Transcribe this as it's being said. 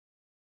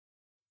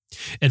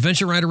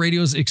Adventure Rider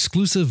Radio's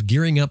exclusive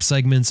Gearing Up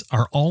segments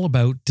are all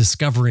about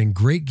discovering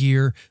great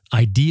gear,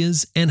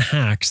 ideas, and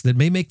hacks that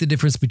may make the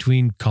difference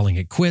between calling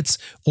it quits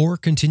or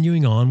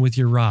continuing on with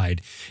your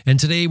ride. And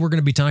today we're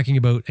going to be talking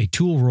about a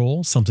tool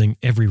roll, something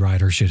every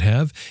rider should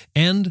have,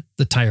 and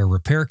the tire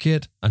repair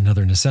kit,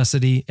 another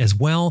necessity as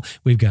well.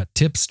 We've got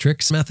tips,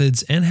 tricks,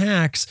 methods, and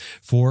hacks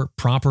for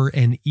proper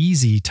and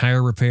easy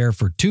tire repair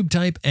for tube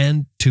type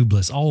and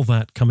tubeless. All of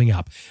that coming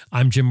up.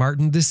 I'm Jim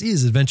Martin. This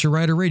is Adventure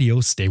Rider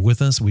Radio. Stay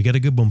with us. We got a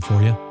good one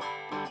for you.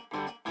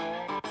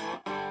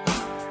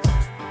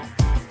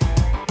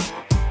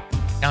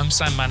 I'm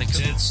Sam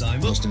Manikin.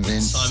 Simon. Austin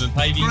Vince. Simon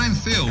Pavey. Brian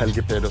Field.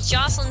 Helge Pedersen.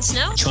 Jocelyn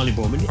Snow. Charlie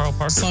Bowman. Carl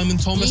Parker. Simon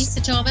Thomas.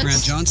 Lisa Thomas.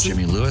 Grant Johnson.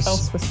 Jimmy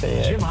Lewis.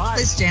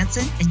 Liz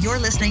Jansen, and you're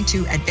listening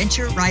to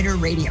Adventure Rider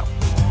Radio.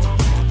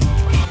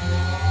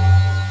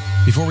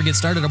 Before we get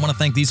started, I want to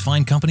thank these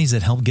fine companies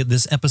that helped get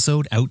this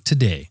episode out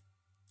today.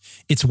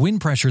 It's wind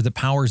pressure that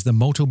powers the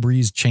Moto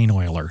Breeze chain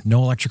oiler.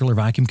 No electrical or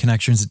vacuum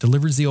connections. It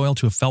delivers the oil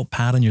to a felt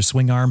pad on your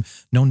swing arm.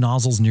 No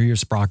nozzles near your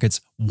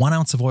sprockets. 1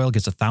 ounce of oil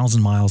gets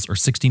 1,000 miles or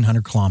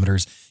 1,600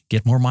 kilometers.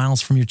 Get more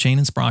miles from your chain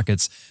and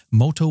sprockets.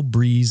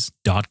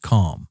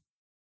 MotoBreeze.com.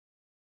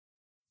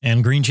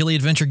 And Green Chili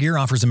Adventure Gear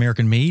offers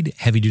American-made,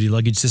 heavy-duty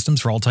luggage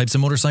systems for all types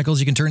of motorcycles.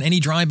 You can turn any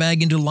dry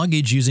bag into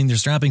luggage using their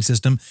strapping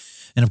system.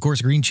 And of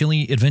course, Green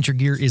Chili Adventure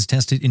Gear is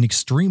tested in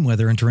extreme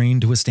weather and terrain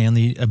to withstand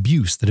the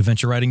abuse that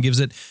adventure riding gives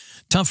it.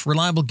 Tough,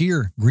 reliable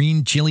gear.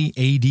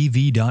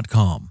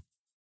 GreenChiliADV.com.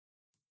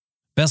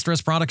 Best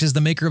Dressed Product is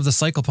the maker of the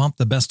Cycle Pump,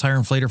 the best tire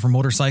inflator for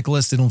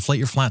motorcyclists. It'll inflate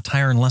your flat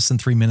tire in less than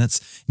 3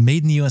 minutes.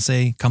 Made in the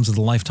USA, comes with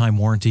a lifetime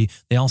warranty.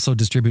 They also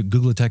distribute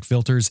Googletech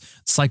filters.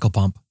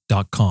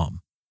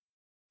 CyclePump.com.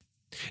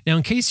 Now,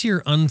 in case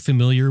you're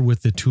unfamiliar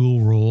with the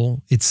tool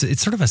roll, it's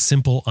sort of a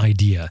simple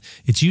idea.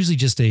 It's usually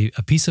just a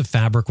piece of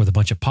fabric with a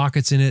bunch of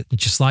pockets in it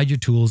that you slide your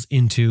tools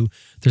into.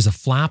 There's a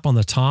flap on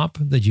the top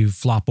that you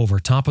flop over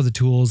top of the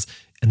tools,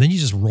 and then you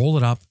just roll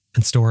it up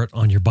and store it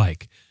on your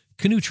bike.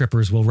 Canoe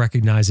trippers will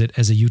recognize it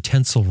as a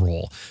utensil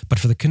roll, but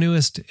for the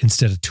canoeist,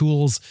 instead of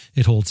tools,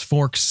 it holds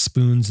forks,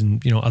 spoons,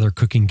 and other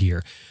cooking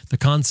gear. The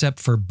concept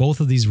for both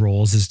of these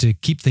rolls is to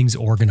keep things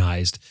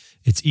organized.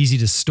 It's easy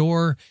to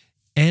store,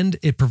 and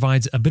it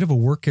provides a bit of a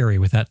work area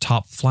with that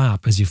top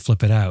flap as you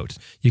flip it out.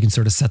 You can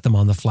sort of set them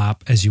on the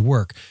flap as you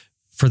work.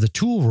 For the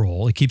tool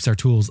roll, it keeps our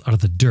tools out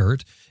of the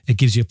dirt. It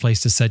gives you a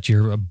place to set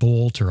your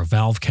bolt or a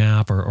valve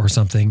cap or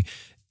something.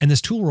 And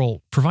this tool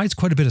roll provides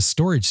quite a bit of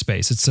storage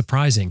space. It's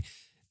surprising.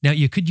 Now,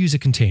 you could use a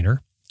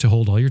container to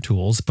hold all your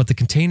tools, but the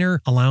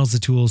container allows the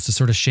tools to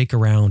sort of shake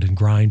around and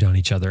grind on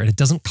each other, and it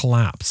doesn't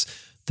collapse.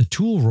 The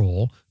tool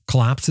roll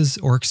collapses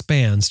or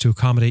expands to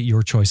accommodate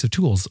your choice of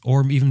tools,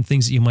 or even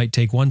things that you might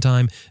take one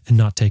time and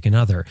not take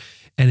another.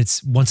 And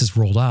once it's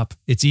rolled up,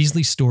 it's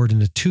easily stored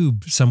in a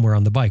tube somewhere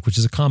on the bike, which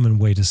is a common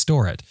way to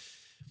store it.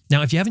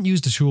 Now, if you haven't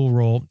used a tool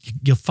roll,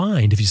 you'll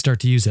find if you start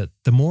to use it,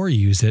 the more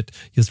you use it,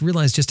 you'll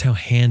realize just how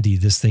handy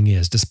this thing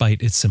is,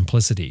 despite its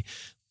simplicity.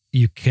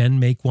 You can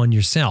make one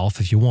yourself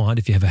if you want,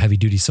 if you have a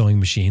heavy-duty sewing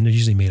machine. They're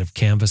usually made of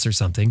canvas or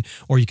something,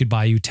 or you could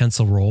buy a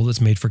utensil roll that's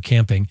made for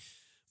camping.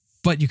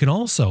 But you can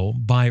also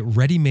buy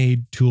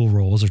ready-made tool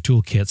rolls or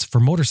tool kits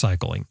for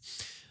motorcycling.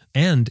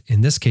 And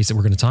in this case that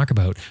we're going to talk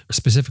about,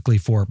 specifically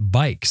for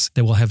bikes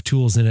that will have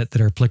tools in it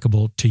that are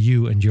applicable to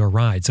you and your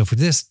ride. So for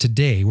this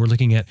today, we're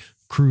looking at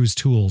Cruise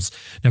Tools.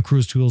 Now,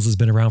 Cruise Tools has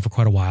been around for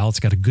quite a while. It's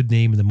got a good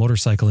name in the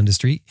motorcycle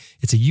industry.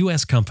 It's a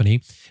U.S.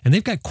 company, and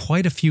they've got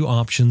quite a few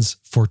options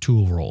for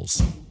tool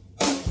rolls.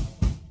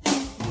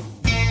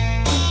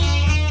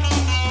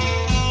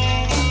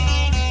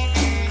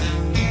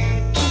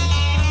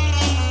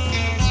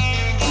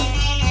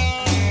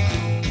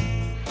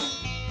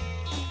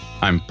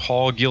 I'm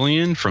Paul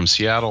Gillian from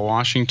Seattle,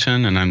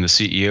 Washington, and I'm the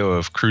CEO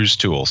of Cruise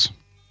Tools.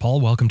 Paul,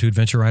 welcome to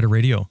Adventure Rider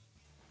Radio.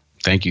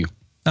 Thank you.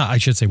 I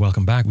should say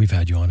welcome back. We've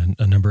had you on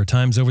a number of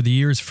times over the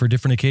years for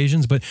different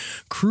occasions, but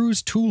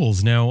Cruise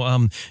Tools. Now,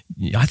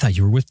 I thought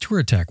you were with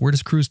Touratech. Where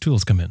does Cruise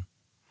Tools come in?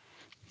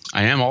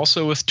 I am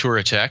also with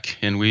Touratech,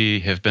 and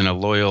we have been a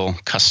loyal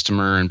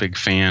customer and big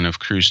fan of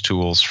Cruise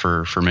Tools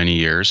for many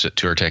years at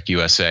Touratech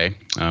USA.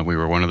 We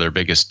were one of their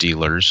biggest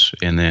dealers,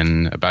 and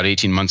then about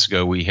 18 months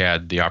ago, we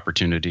had the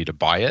opportunity to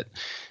buy it.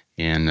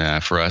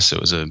 And for us, it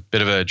was a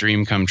bit of a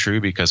dream come true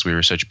because we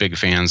were such big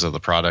fans of the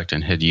product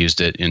and had used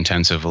it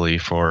intensively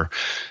for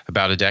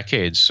about a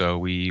decade. So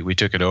we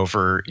took it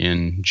over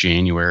in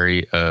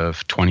January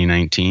of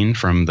 2019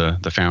 from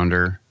the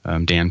founder,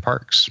 Dan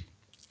Parks.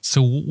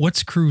 So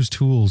what's Cruise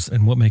Tools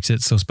and what makes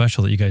it so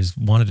special that you guys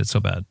wanted it so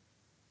bad?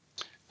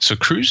 So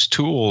Cruise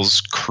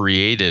Tools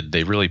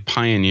they really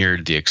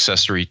pioneered the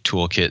accessory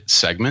toolkit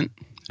segment.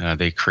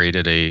 They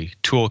created a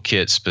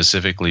toolkit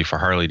specifically for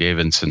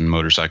Harley-Davidson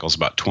motorcycles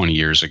about 20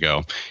 years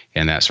ago,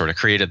 and that sort of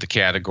created the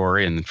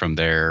category. And from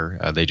there,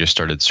 they just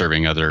started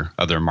serving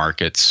other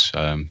markets,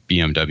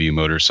 BMW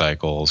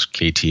motorcycles,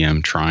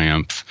 KTM,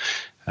 Triumph,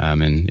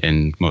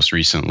 and most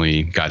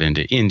recently got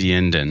into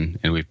Indian,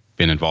 and we've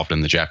been involved in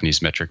the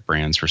Japanese metric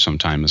brands for some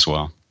time as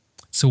well.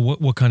 So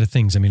what kind of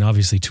things? I mean,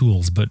 obviously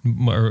tools, but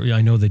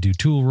I know they do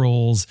tool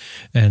rolls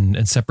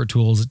and separate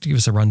tools. Give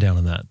us a rundown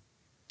on that.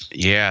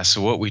 Yeah.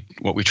 So what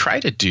we try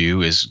to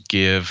do is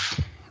give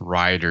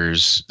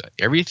riders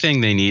everything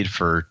they need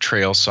for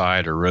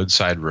trailside or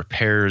roadside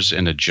repairs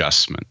and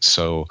adjustments.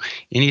 So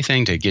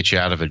anything to get you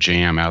out of a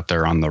jam out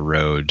there on the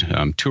road,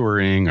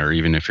 touring, or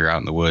even if you're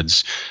out in the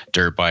woods,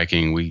 dirt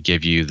biking, we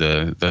give you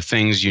the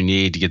things you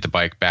need to get the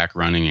bike back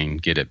running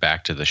and get it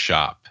back to the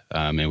shop.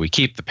 And we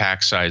keep the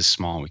pack size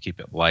small and we keep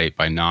it light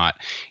by not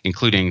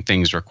including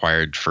things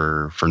required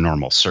for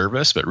normal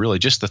service, but really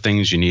just the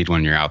things you need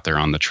when you're out there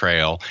on the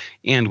trail.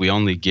 And we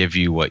only give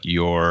you what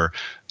your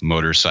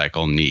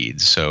motorcycle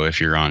needs. So if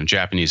you're on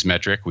Japanese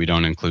metric, we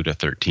don't include a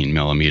 13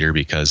 millimeter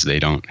because they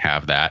don't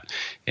have that.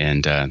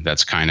 And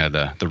that's kind of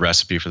the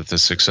recipe for the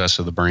success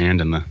of the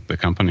brand and the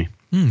company.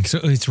 So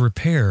it's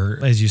repair,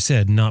 as you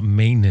said, not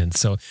maintenance.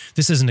 So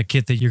this isn't a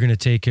kit that you're going to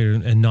take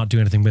and not do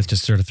anything with,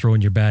 just sort of throw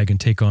in your bag and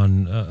take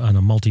on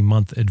a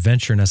multi-month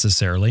adventure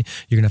necessarily.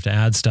 You're going to have to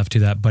add stuff to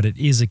that, but it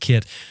is a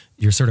kit,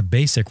 your sort of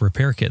basic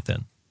repair kit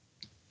then.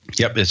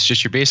 Yep, it's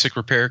just your basic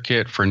repair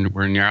kit for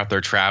when you're out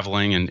there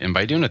traveling. And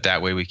by doing it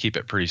that way, we keep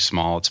it pretty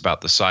small. It's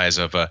about the size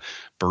of a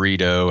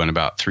burrito and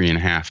about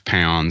 3.5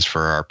 pounds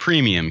for our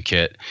premium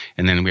kit.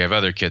 And then we have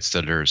other kits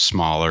that are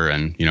smaller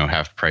and,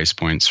 have price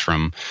points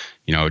from,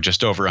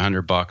 just over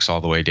 $100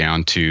 all the way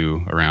down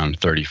to around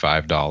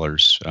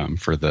 $35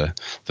 for the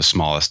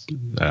smallest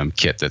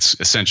kit that's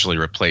essentially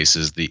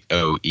replaces the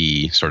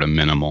OE sort of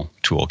minimal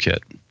toolkit.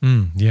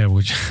 Yeah,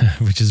 which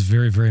is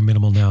very, very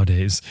minimal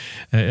nowadays,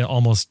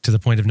 almost to the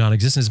point of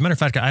non-existent. As a matter of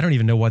fact, I don't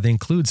even know why they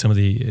include some of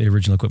the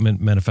original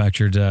equipment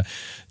manufactured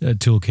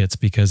toolkits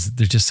because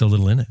there's just so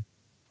little in it.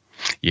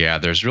 Yeah,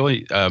 there's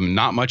really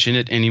not much in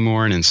it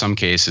anymore, and in some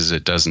cases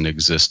it doesn't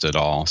exist at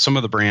all. Some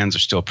of the brands are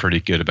still pretty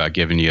good about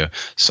giving you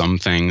some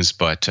things,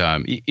 but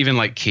even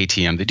like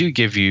KTM, they do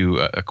give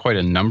you quite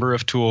a number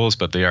of tools,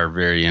 but they are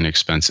very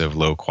inexpensive,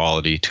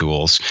 low-quality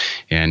tools.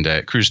 And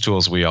at Cruise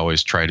Tools, we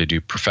always try to do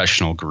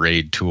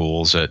professional-grade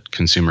tools at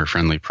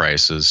consumer-friendly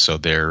prices, so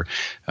they're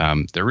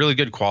really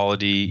good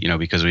quality,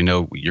 because we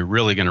know you're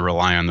really going to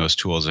rely on those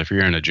tools. If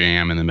you're in a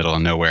jam in the middle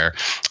of nowhere,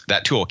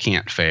 that tool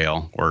can't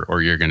fail,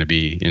 or you're going to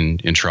be in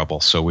trouble.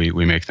 So we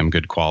make them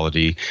good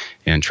quality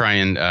and try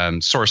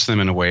and source them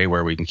in a way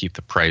where we can keep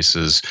the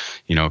prices,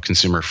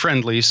 consumer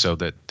friendly, so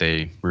that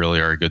they really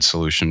are a good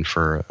solution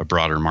for a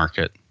broader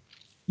market.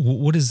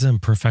 What does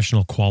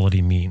professional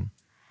quality mean?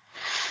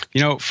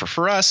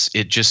 For us,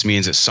 it just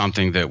means it's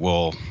something that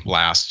will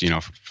last,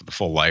 for the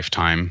full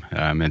lifetime.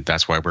 And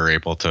that's why we're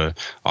able to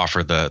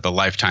offer the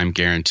lifetime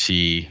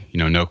guarantee,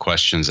 no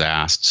questions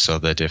asked, so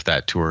that if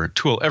that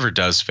tool ever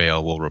does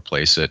fail, we'll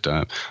replace it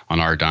on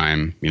our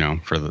dime,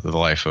 for the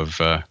life of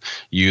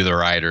you, the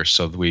rider.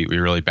 So we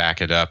really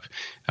back it up.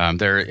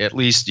 They're at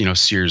least,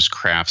 Sears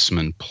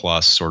Craftsman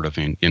Plus sort of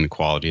in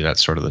quality.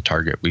 That's sort of the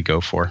target we go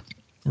for.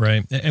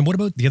 Right. And what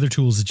about the other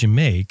tools that you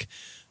make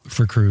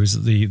for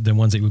Cruise, the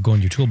ones that would go in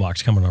your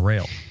toolbox come on a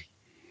rail?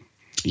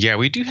 Yeah,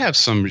 we do have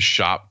some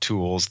shop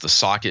tools. The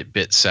socket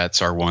bit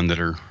sets are one that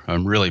are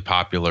really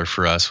popular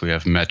for us. We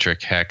have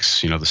metric,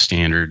 hex, the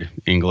standard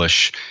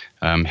English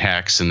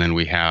hex, and then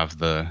we have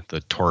the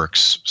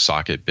Torx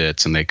socket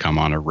bits, and they come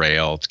on a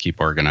rail to keep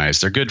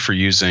organized. They're good for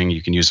using.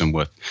 You can use them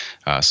with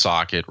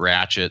socket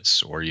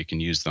ratchets, or you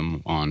can use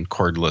them on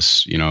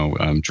cordless,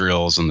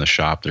 drills in the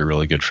shop. They're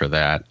really good for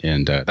that,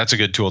 and that's a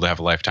good tool to have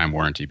a lifetime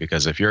warranty,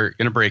 because if you're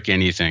going to break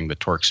anything, the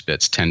Torx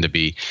bits tend to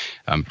be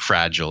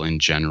fragile in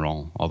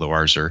general, although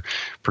ours are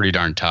pretty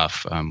darn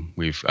tough.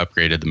 We've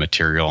upgraded the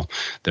material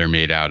they're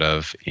made out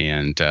of,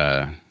 and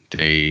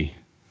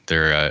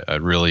they're a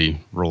really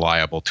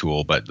reliable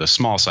tool. But the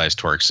small size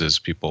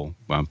Torxes, people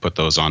put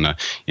those on an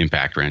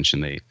impact wrench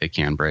and they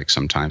can break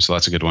sometimes. So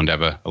that's a good one to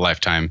have a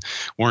lifetime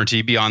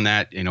warranty. Beyond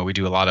that, we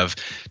do a lot of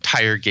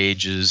tire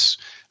gauges,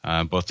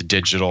 both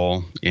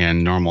digital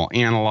and normal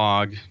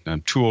analog,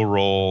 tool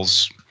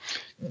rolls,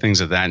 things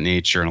of that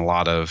nature, and a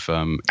lot of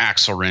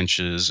axle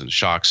wrenches and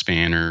shock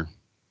spanner,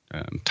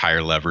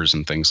 tire levers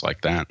and things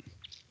like that.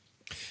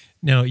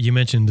 Now, you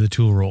mentioned the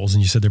tool rolls,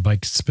 and you said they're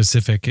bike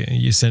specific.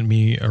 You sent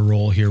me a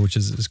roll here, which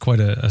is quite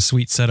a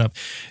sweet setup.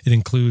 It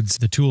includes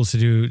the tools to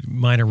do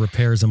minor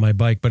repairs on my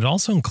bike, but it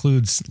also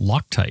includes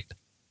Loctite.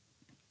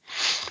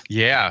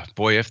 Yeah,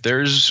 boy, if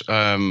there's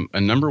a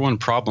number one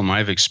problem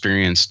I've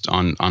experienced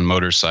on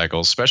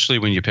motorcycles, especially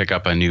when you pick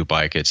up a new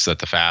bike, it's that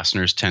the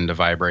fasteners tend to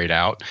vibrate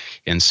out.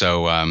 And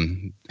so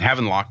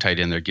having Loctite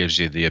in there gives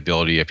you the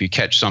ability, if you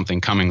catch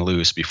something coming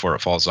loose before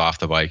it falls off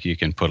the bike, you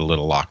can put a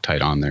little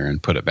Loctite on there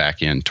and put it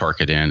back in, torque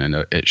it in, and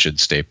it should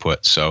stay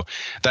put. So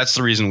that's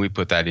the reason we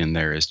put that in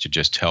there, is to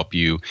just help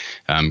you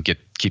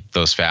keep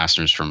those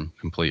fasteners from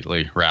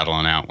completely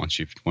rattling out once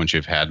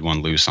you've had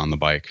one loose on the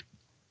bike.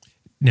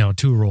 Now,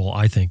 tool roll,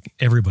 I think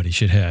everybody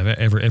should have.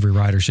 Every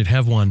rider should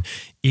have one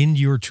in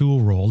your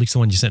tool roll, at least the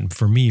one you sent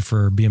for me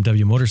for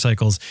BMW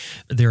motorcycles.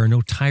 There are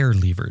no tire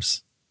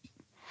levers.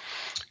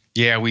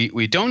 Yeah,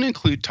 we don't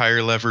include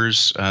tire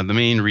levers. The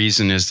main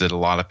reason is that a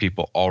lot of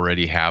people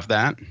already have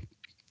that.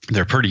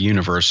 they're pretty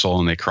universal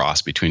and they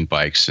cross between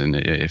bikes. And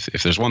if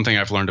there's one thing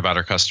I've learned about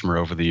our customer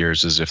over the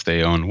years is if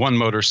they own one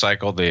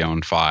motorcycle, they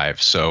own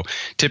five. So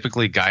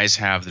typically guys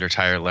have their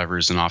tire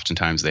levers and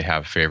oftentimes they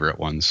have favorite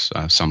ones.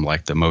 Some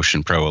like the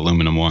Motion Pro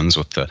aluminum ones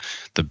with the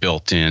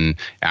built-in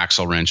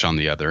axle wrench on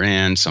the other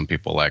end. Some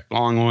people like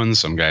long ones.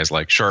 Some guys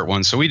like short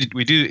ones. So we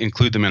do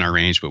include them in our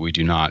range, but we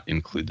do not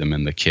include them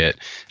in the kit.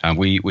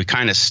 We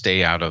kind of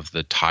stay out of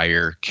the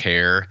tire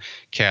care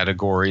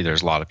category.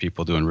 There's a lot of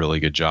people doing a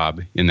really good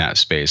job in that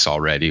space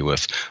already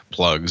with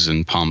plugs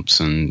and pumps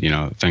and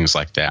things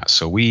like that.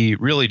 So we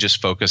really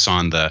just focus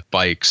on the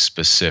bike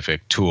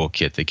specific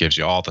toolkit that gives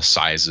you all the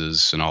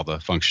sizes and all the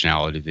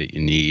functionality that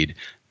you need,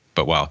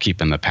 but while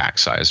keeping the pack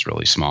size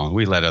really small.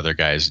 We let other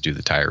guys do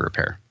the tire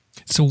repair.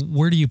 So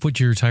where do you put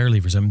your tire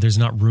levers? I mean, there's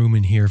not room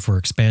in here for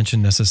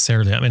expansion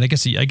necessarily. I mean, I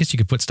guess you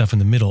could put stuff in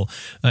the middle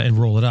and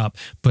roll it up.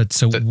 But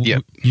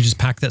you just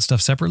pack that stuff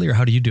separately, or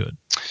how do you do it?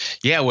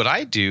 Yeah, what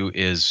I do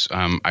is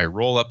I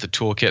roll up the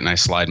toolkit and I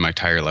slide my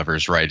tire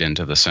levers right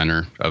into the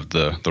center of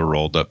the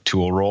rolled up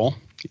tool roll.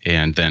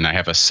 And then I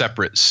have a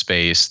separate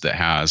space that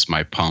has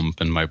my pump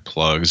and my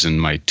plugs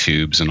and my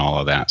tubes and all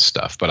of that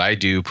stuff. But I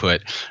do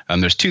put,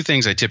 there's two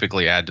things I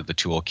typically add to the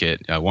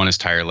toolkit. One is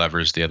tire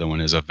levers. The other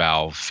one is a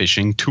valve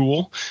fishing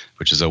tool,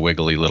 which is a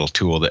wiggly little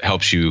tool that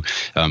helps you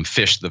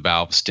fish the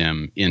valve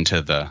stem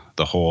into the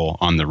hole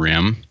on the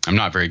rim. I'm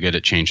not very good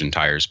at changing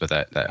tires, but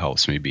that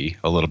helps me be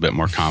a little bit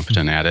more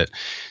competent at it.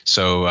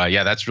 So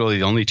that's really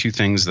the only two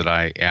things that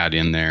I add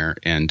in there.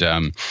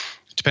 And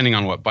depending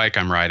on what bike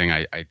I'm riding,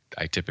 I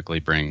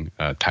typically bring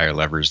tire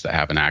levers that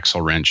have an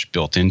axle wrench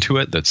built into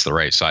it that's the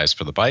right size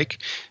for the bike.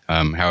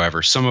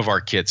 However, some of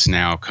our kits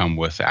now come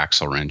with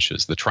axle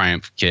wrenches. The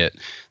Triumph kit,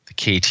 the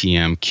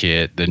KTM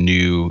kit, the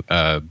new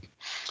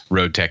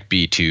Roadtech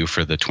B2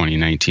 for the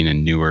 2019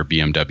 and newer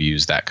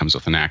BMWs, that comes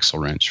with an axle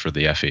wrench for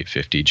the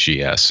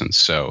F850 GS. And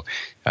so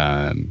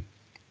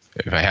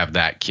if I have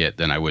that kit,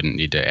 then I wouldn't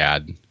need to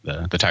add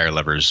the tire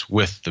levers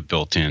with the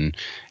built-in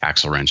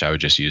axle wrench. I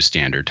would just use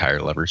standard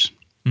tire levers.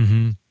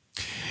 Mm-hmm.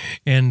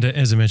 And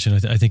as I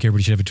mentioned, I think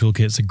everybody should have a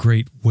toolkit. It's a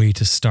great way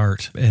to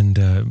start and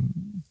to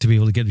be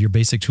able to get your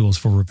basic tools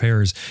for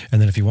repairs.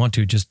 And then if you want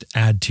to, just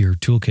add to your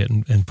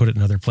toolkit and put it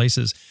in other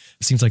places.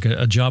 It seems like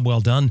a job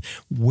well done.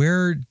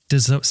 Where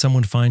does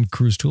someone find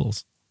Cruise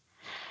Tools?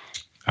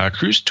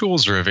 Cruise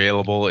Tools are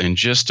available in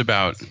just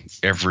about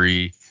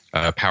every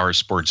power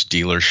sports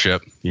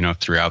dealership,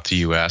 throughout the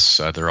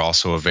U.S. They're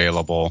also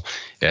available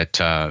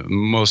at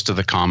most of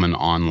the common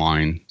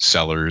online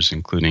sellers,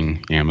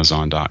 including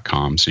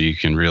Amazon.com. So you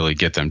can really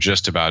get them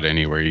just about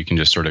anywhere. You can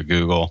just sort of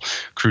Google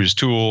Cruise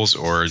Tools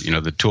or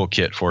the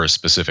toolkit for a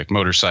specific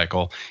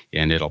motorcycle,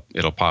 and it'll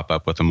pop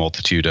up with a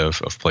multitude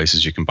of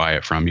places you can buy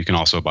it from. You can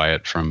also buy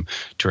it from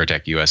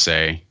TourTech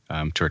USA,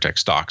 TourTech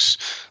stocks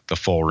the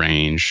full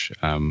range,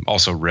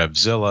 also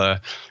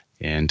Revzilla,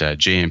 and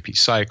JMP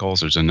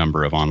Cycles. There's a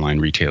number of online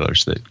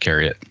retailers that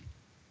carry it.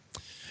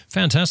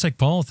 Fantastic,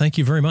 Paul. Thank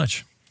you very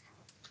much.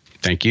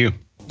 Thank you.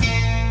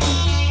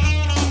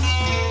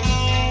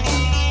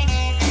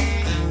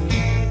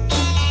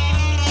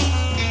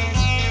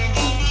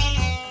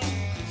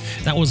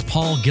 That was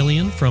Paul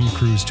Gillian from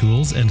Cruise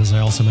Tools, and as I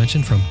also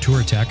mentioned, from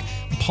TourTech.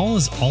 Paul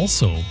is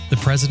also the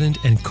president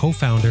and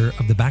co-founder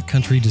of the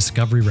Backcountry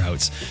Discovery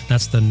Routes.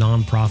 That's the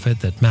nonprofit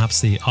that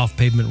maps the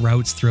off-pavement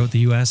routes throughout the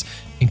U.S.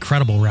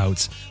 Incredible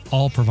routes,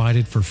 all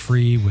provided for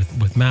free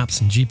with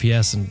maps and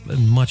GPS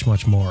and much,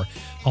 much more.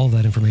 All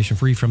that information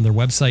free from their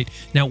website.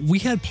 Now, we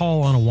had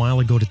Paul on a while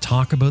ago to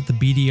talk about the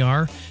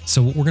BDR,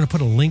 so we're going to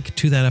put a link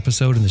to that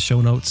episode in the show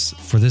notes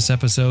for this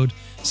episode,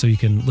 so you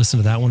can listen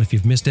to that one if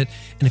you've missed it.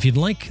 And if you'd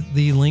like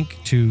the link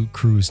to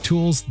Cruise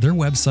Tools, their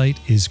website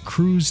is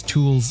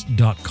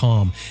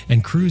cruisetools.com,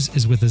 and Cruise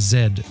is with a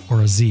Z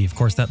or a Z. Of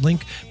course, that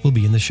link will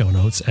be in the show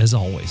notes as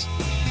always.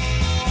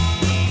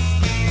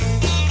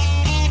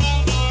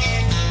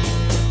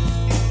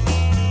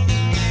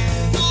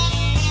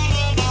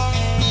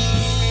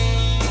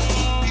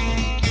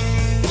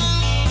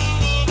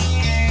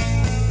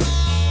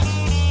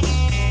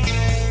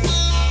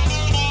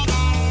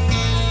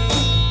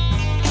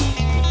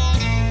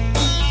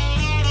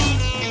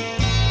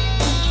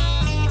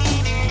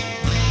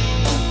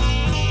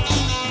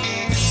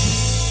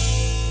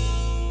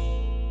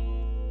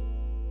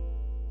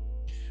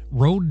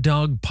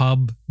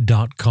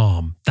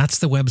 RoadDogPub.com. That's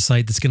the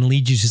website that's going to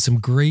lead you to some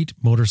great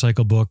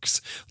motorcycle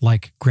books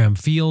like Graham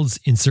Field's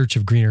In Search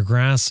of Greener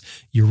Grass,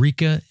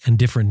 Eureka and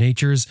Different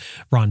Natures.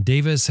 Ron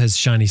Davis has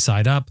Shiny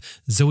Side Up,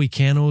 Zoe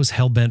Cano's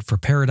Hellbent for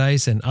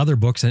Paradise, and other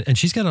books. And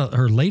she's got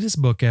her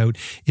latest book out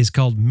is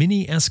called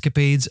Mini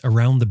Escapades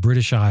Around the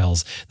British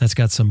Isles. That's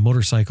got some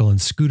motorcycle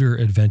and scooter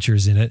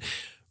adventures in it.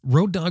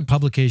 Road Dog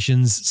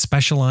Publications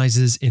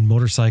specializes in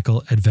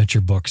motorcycle adventure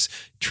books.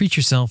 Treat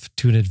yourself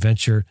to an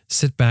adventure,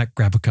 sit back,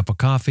 grab a cup of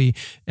coffee,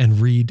 and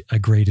read a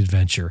great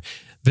adventure.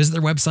 Visit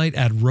their website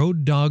at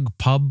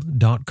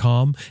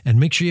roaddogpub.com and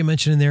make sure you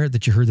mention in there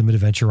that you heard them at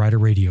Adventure Rider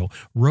Radio.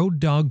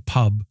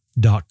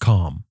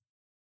 roaddogpub.com.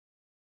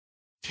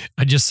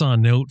 I just saw a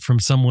note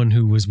from someone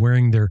who was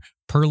wearing their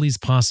Pearlie's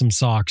Possum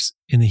Socks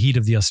in the heat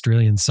of the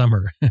Australian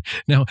summer.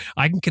 Now,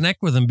 I can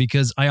connect with them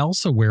because I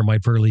also wear my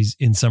Pearlies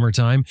in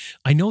summertime.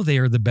 I know they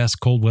are the best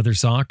cold weather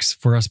socks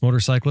for us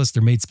motorcyclists.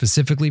 They're made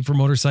specifically for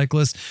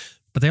motorcyclists,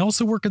 but they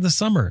also work in the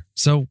summer.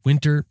 So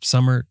winter,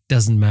 summer,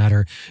 doesn't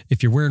matter.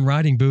 If you're wearing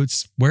riding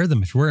boots, wear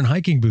them. If you're wearing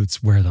hiking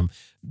boots, wear them.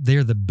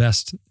 They're the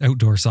best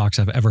outdoor socks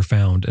I've ever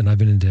found. And I've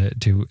been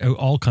into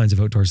all kinds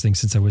of outdoors things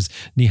since I was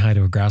knee-high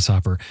to a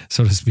grasshopper,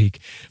 so to speak.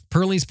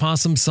 Pearlie's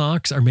Possum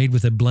Socks are made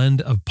with a blend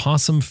of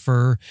possum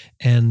fur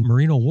and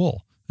merino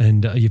wool.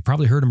 And you've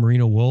probably heard of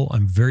merino wool.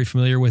 I'm very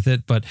familiar with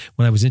it. But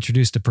when I was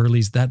introduced to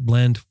Pearlie's, that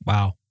blend,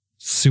 wow,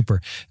 super.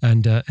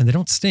 And they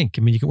don't stink.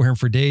 I mean, you can wear them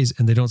for days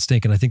and they don't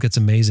stink. And I think that's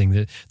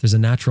amazing. There's a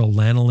natural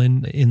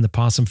lanolin in the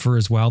possum fur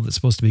as well that's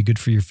supposed to be good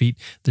for your feet.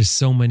 There's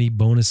so many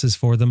bonuses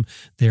for them.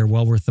 They are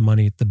well worth the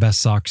money. The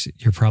best socks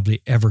you're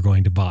probably ever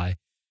going to buy.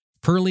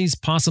 Pearlie's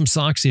Possum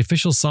Socks, the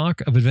official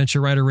sock of Adventure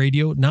Rider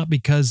Radio, not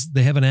because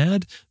they have an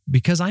ad,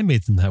 because I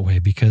made them that way,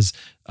 because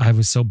I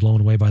was so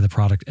blown away by the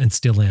product and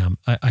still am.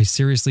 I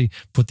seriously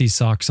put these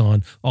socks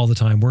on all the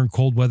time. We're in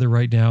cold weather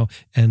right now,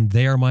 and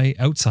they are my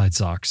outside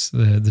socks.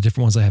 The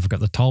different ones I have. I've got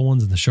the tall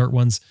ones and the short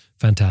ones.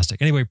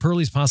 Fantastic. Anyway,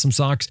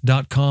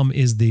 pearliespossumsocks.com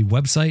is the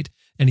website.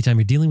 Anytime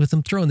you're dealing with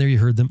them, throw in there you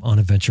heard them on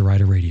Adventure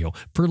Rider Radio.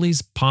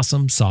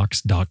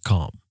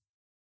 pearliespossumsocks.com.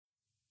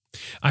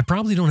 I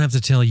probably don't have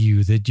to tell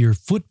you that your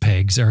foot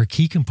pegs are a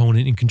key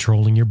component in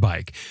controlling your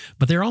bike,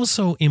 but they're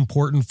also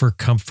important for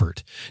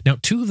comfort. Now,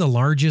 two of the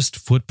largest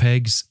foot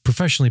pegs,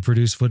 professionally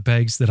produced foot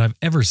pegs that I've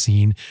ever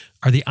seen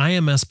are the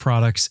IMS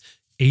products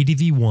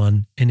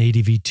ADV1 and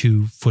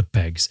ADV2 foot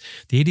pegs.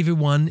 The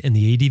ADV1 and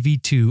the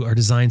ADV2 are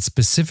designed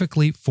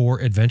specifically for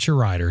adventure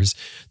riders.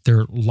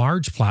 They're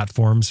large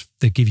platforms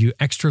that give you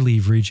extra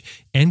leverage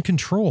and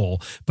control,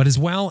 but as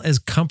well as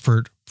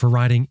comfort for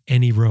riding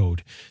any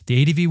road.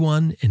 The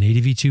ADV1 and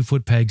ADV2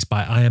 foot pegs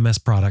by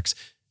IMS Products.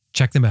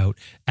 Check them out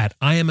at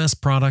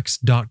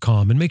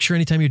imsproducts.com and make sure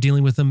anytime you're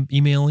dealing with them,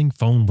 emailing,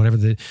 phone, whatever,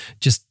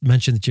 just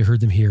mention that you heard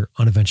them here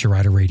on Adventure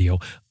Rider Radio.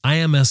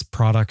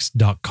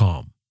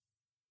 imsproducts.com.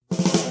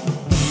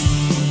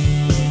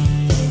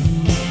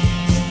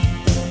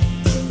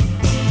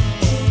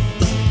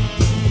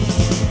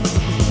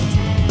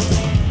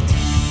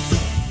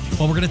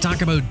 Well, we're going to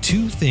talk about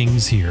two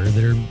things here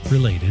that are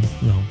related,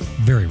 well,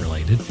 very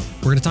related.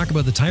 We're going to talk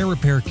about the tire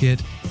repair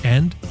kit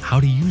and how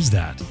to use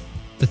that.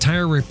 The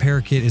tire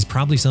repair kit is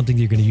probably something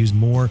that you're going to use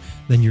more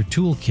than your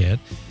tool kit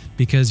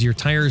because your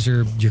tires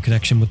are your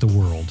connection with the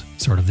world.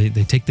 Sort of, they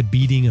take the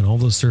beating on all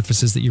those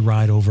surfaces that you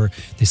ride over.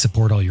 They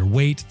support all your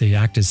weight. They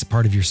act as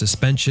part of your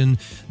suspension,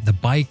 the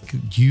bike,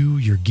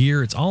 your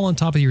gear. It's all on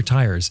top of your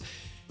tires.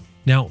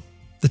 Now,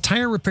 the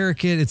tire repair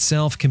kit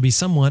itself can be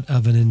somewhat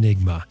of an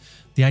enigma.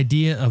 The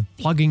idea of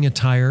plugging a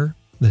tire,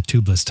 the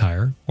tubeless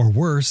tire, or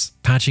worse,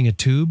 patching a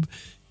tube,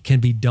 can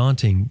be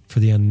daunting for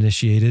the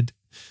uninitiated.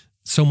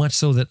 So much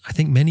so that I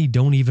think many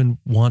don't even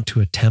want to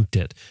attempt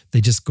it.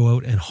 They just go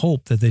out and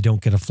hope that they don't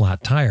get a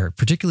flat tire,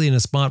 particularly in a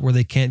spot where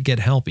they can't get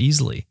help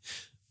easily.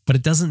 But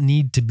it doesn't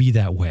need to be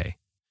that way.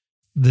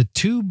 The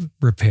tube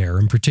repair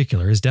in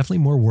particular is definitely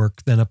more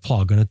work than a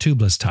plug on a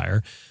tubeless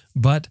tire,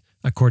 but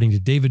according to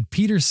David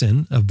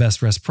Peterson of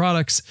Best Rest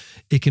Products,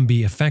 it can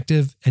be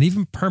effective and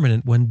even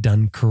permanent when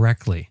done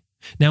correctly.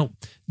 Now,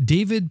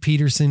 David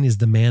Peterson is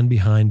the man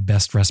behind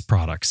Best Rest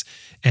Products,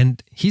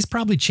 and he's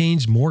probably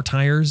changed more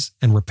tires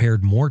and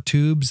repaired more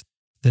tubes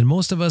than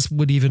most of us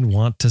would even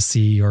want to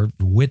see or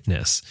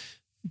witness.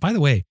 By the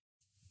way,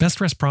 Best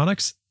Rest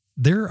Products,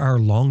 they're our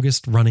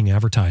longest running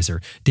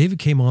advertiser. David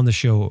came on the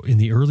show in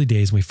the early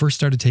days when we first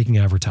started taking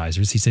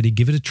advertisers. He said he'd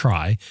give it a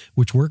try,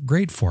 which worked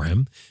great for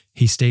him.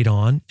 He stayed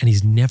on and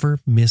he's never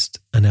missed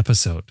an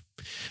episode.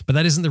 But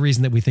that isn't the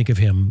reason that we think of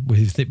him,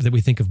 that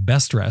we think of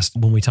Best Rest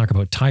when we talk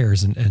about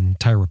tires and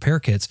tire repair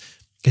kits.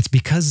 It's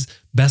because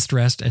Best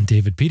Rest and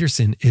David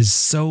Peterson is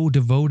so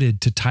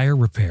devoted to tire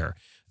repair.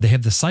 They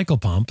have the Cycle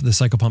Pump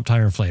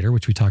tire inflator,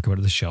 which we talk about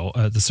at the show,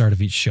 at the start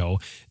of each show.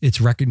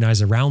 It's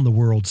recognized around the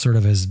world sort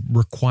of as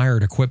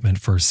required equipment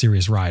for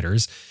serious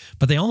riders.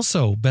 But they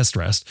also, Best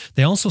Rest,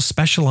 they also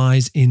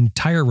specialize in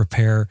tire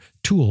repair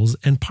tools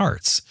and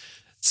parts.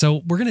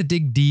 So we're going to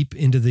dig deep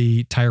into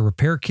the tire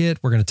repair kit.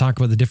 We're going to talk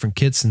about the different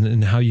kits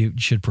and how you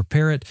should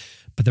prepare it.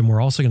 But then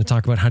we're also going to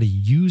talk about how to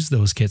use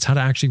those kits, how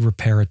to actually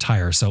repair a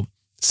tire. So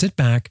sit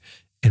back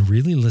and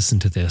really listen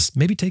to this.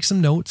 Maybe take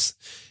some notes.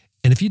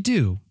 And if you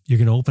do, you're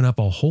going to open up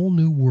a whole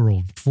new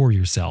world for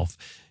yourself.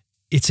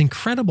 It's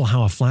incredible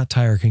how a flat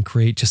tire can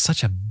create just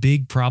such a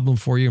big problem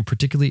for you, and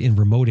particularly in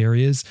remote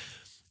areas,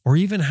 or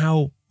even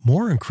how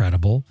more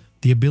incredible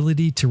the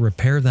ability to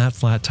repair that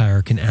flat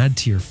tire can add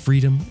to your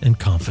freedom and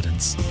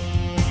confidence.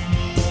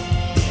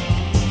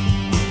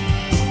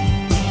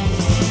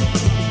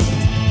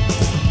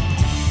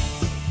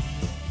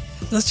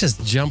 Let's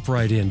just jump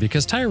right in,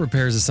 because tire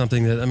repairs is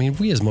something that, I mean,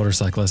 we as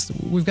motorcyclists,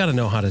 we've got to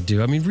know how to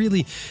do. I mean,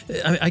 really,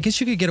 I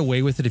guess you could get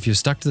away with it if you're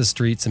stuck to the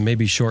streets and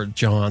maybe short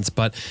jaunts,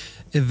 but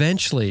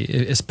eventually,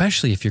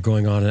 especially if you're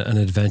going on an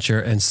adventure,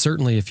 and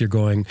certainly if you're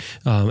going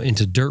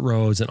into dirt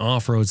roads and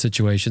off-road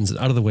situations and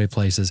out-of-the-way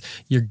places,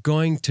 you're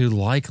going to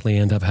likely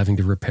end up having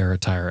to repair a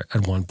tire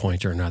at one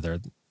point or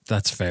another.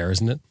 That's fair,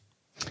 isn't it?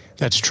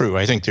 That's true.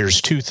 I think there's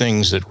two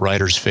things that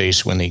riders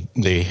face when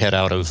they head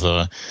out of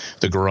the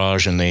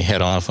garage and they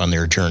head off on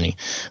their journey.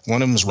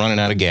 One of them is running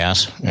out of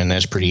gas, and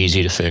that's pretty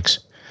easy to fix.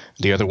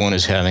 The other one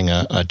is having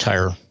a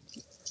tire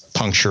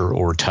puncture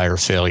or tire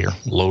failure,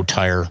 low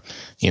tire,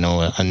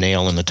 a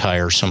nail in the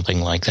tire, something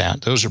like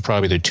that. Those are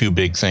probably the two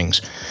big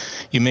things.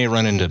 You may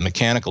run into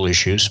mechanical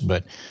issues,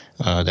 but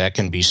that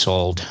can be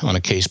solved on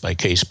a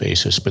case-by-case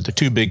basis. But the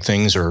two big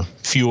things are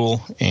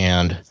fuel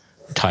and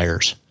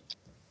tires.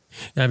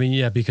 I mean,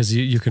 yeah, because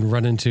you can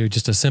run into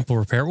just a simple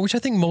repair, which I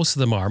think most of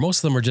them are. Most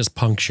of them are just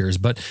punctures,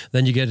 but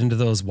then you get into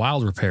those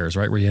wild repairs,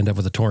 right, where you end up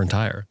with a torn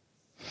tire.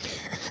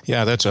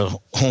 Yeah, that's a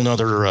whole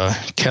nother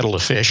kettle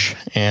of fish.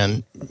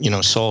 And,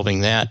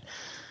 solving that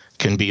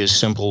can be as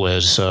simple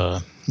as,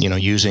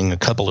 using a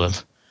couple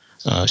of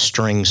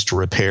strings to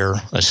repair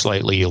a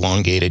slightly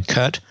elongated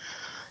cut.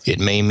 It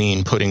may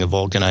mean putting a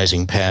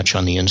vulcanizing patch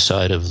on the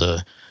inside of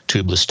the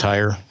tubeless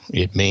tire.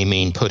 It may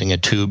mean putting a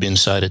tube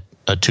inside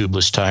a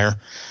tubeless tire.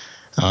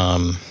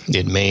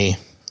 It may,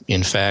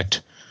 in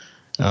fact,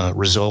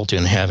 result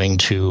in having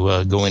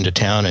to go into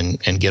town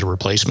and get a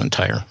replacement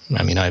tire.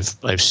 I mean,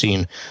 I've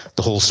seen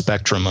the whole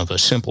spectrum of a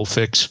simple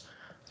fix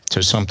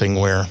to something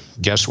where,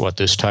 guess what,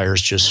 this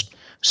tire's just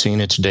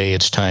seen its day.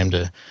 It's time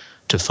to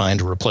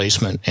find a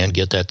replacement and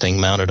get that thing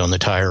mounted on the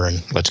tire,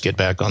 and let's get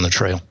back on the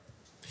trail.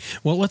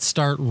 Well, let's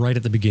start right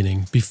at the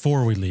beginning,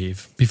 before we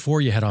leave,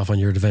 before you head off on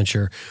your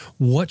adventure.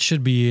 What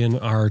should be in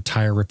our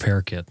tire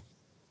repair kit?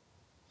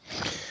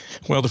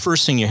 Well, the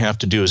first thing you have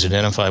to do is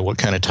identify what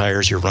kind of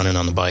tires you're running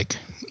on the bike.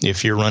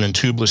 If you're running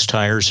tubeless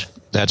tires,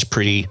 that's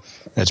pretty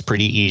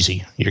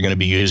easy. You're going to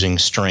be using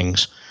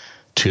strings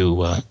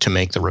to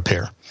make the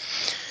repair.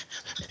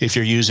 If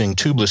you're using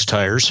tube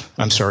tires,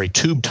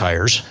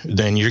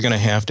 then you're going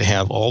to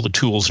have all the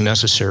tools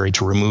necessary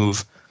to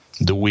remove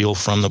the wheel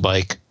from the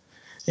bike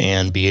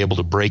and be able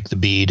to break the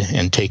bead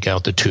and take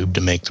out the tube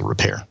to make the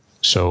repair.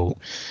 So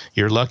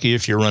you're lucky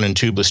if you're running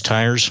tubeless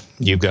tires.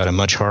 You've got a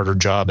much harder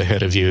job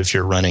ahead of you if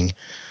you're running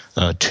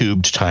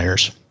tubed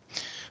tires.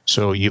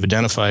 So you've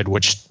identified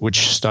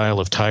which style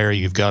of tire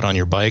you've got on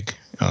your bike,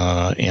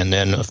 and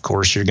then, of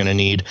course, you're going to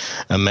need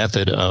a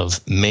method of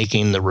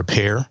making the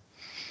repair,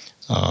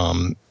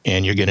 and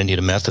you're going to need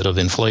a method of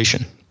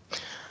inflation.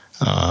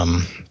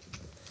 I'm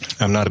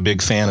not a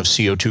big fan of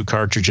CO2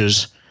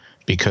 cartridges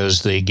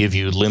because they give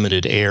you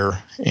limited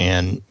air,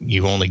 and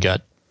you've only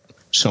got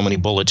so many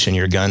bullets in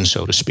your gun,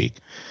 so to speak.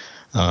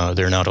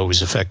 They're not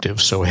always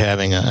effective. So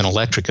having an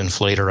electric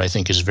inflator, I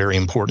think, is very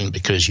important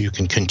because you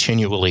can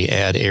continually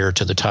add air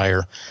to the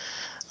tire.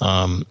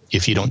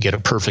 If you don't get a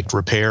perfect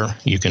repair,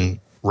 you can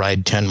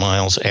ride 10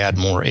 miles, add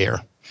more air.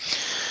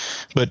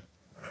 But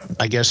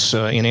I guess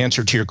in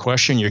answer to your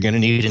question, you're going to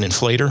need an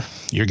inflator,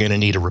 you're going to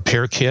need a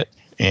repair kit,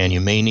 and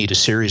you may need a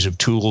series of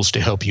tools to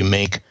help you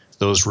make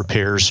those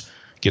repairs,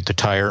 get the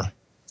tire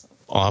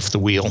off the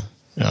wheel,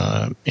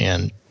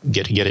 and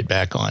get it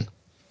back on.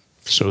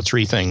 So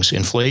 3 things: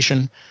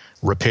 inflation,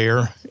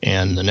 repair,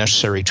 and the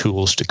necessary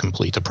tools to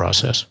complete the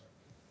process.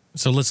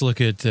 So let's look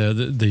at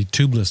the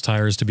tubeless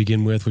tires to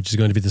begin with, which is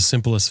going to be the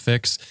simplest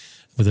fix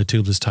with a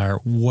tubeless tire.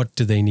 What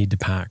do they need to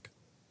pack?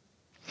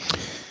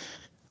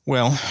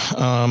 Well,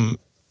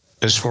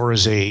 as far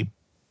as a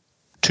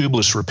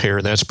tubeless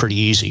repair, that's pretty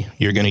easy.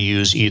 You're going to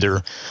use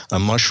either a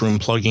mushroom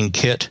plugging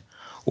kit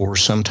or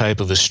some type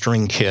of a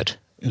string kit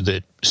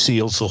that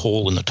seals the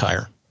hole in the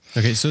tire.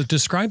 Okay, so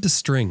describe the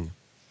string.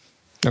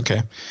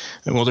 Okay.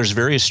 Well, there's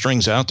various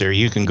strings out there.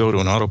 You can go to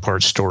an auto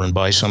parts store and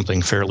buy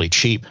something fairly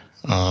cheap,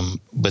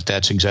 but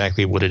that's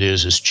exactly what it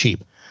is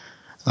cheap.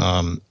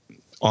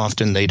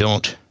 Often they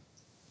don't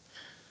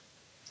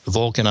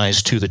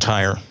vulcanize to the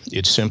tire.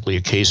 It's simply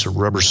a case of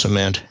rubber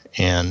cement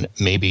and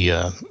maybe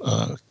a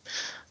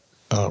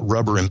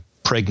rubber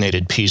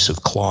impregnated piece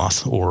of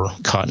cloth or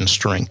cotton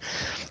string.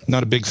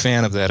 Not a big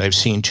fan of that. I've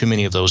seen too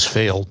many of those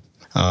fail.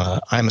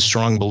 I'm a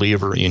strong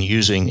believer in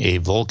using a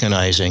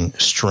vulcanizing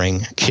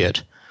string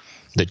kit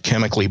that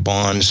chemically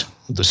bonds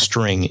the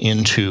string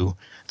into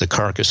the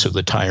carcass of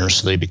the tire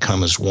so they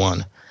become as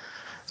one.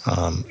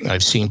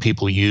 I've seen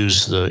people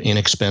use the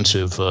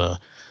inexpensive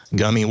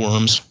gummy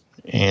worms,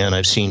 and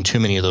I've seen too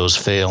many of those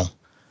fail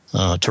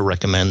to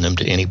recommend them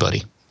to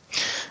anybody.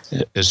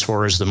 As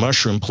far as the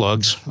mushroom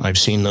plugs, I've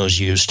seen those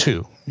used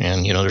too.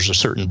 And, there's a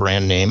certain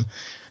brand name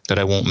that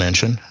I won't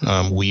mention.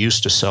 We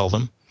used to sell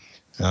them.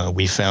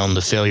 We found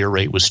the failure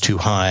rate was too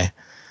high.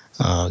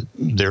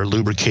 They're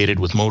lubricated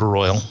with motor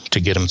oil to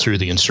get them through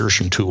the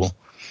insertion tool.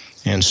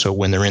 And so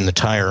when they're in the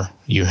tire,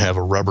 you have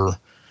a rubber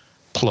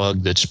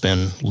plug that's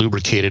been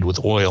lubricated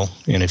with oil.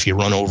 And if you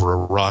run over a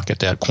rock at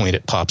that point,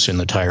 it pops in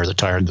the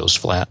tire goes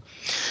flat.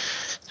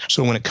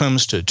 So when it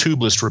comes to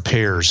tubeless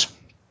repairs,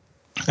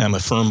 I'm a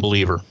firm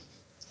believer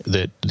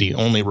that the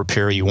only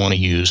repair you want to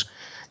use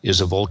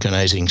is a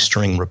vulcanizing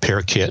string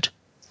repair kit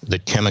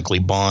that chemically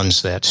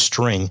bonds that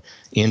string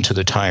into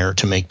the tire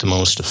to make the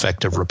most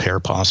effective repair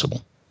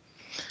possible.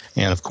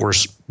 And of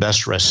course,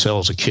 Best Rest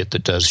sells a kit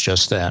that does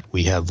just that.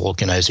 We have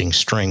vulcanizing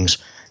strings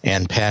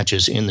and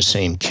patches in the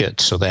same kit,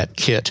 so that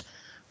kit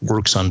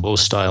works on both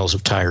styles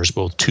of tires,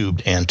 both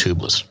tubed and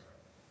tubeless.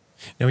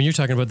 Now, when you're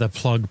talking about that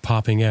plug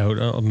popping out,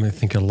 I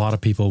think a lot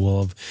of people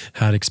will have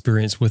had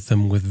experience with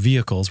them with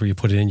vehicles where you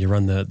put it in, you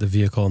run the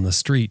vehicle on the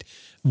street.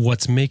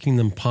 What's making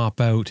them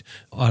pop out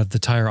of the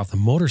tire off the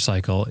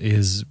motorcycle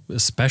is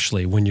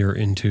especially when you're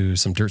into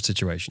some dirt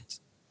situations.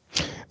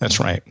 That's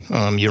right.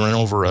 You run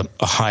over a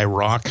high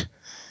rock,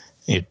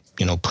 it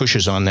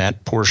pushes on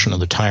that portion of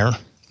the tire.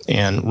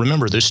 And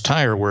remember, this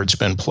tire where it's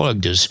been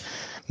plugged is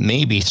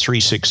maybe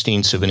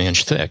 3/16 of an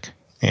inch thick,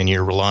 and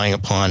you're relying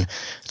upon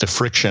the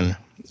friction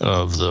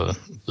of the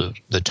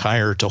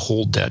tire to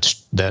hold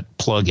that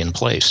plug in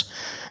place,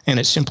 and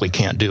it simply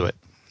can't do it.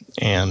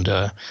 And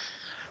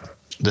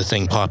the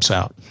thing pops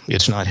out.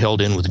 It's not held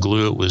in with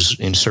glue. It was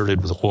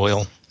inserted with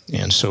oil,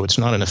 and so it's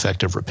not an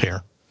effective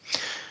repair.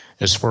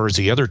 As far as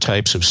the other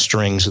types of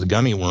strings, the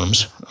gummy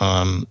worms,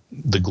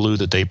 the glue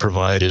that they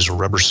provide is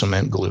rubber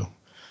cement glue.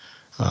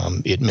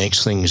 It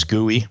makes things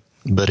gooey,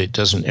 but it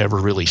doesn't ever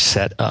really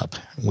set up.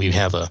 We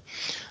have a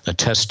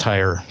test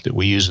tire that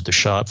we use at the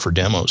shop for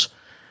demos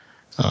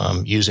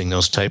using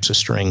those types of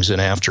strings, and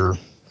after,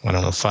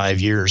 5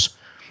 years,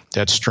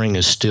 that string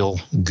is still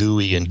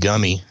gooey and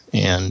gummy,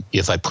 and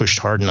if I pushed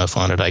hard enough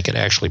on it, I could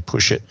actually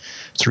push it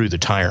through the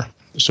tire.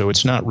 So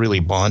it's not really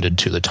bonded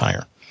to the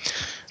tire.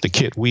 The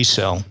kit we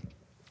sell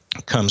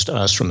comes to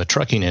us from the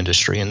trucking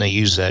industry, and they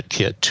use that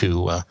kit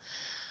to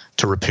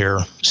repair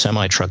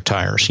semi-truck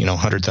tires,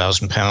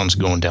 100,000 pounds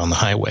going down the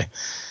highway.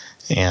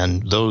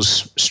 And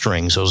those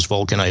strings, those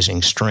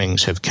vulcanizing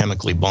strings, have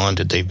chemically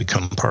bonded. They've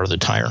become part of the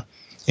tire,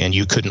 and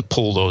you couldn't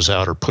pull those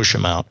out or push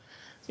them out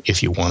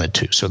if you wanted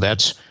to. So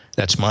that's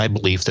my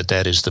belief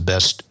that is the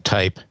best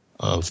type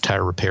of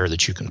tire repair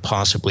that you can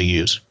possibly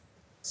use.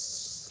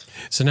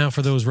 So now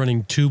for those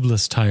running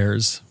tubeless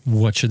tires,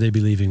 what should they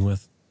be leaving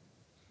with?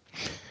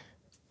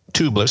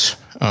 Tubeless,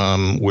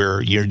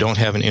 where you don't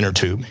have an inner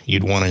tube,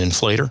 you'd want an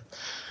inflator.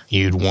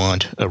 You'd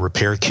want a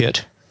repair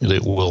kit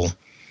that will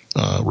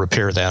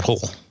repair that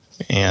hole.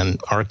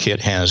 And our kit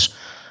has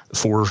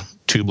 4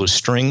 tubeless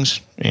strings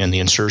and the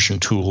insertion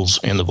tools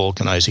and the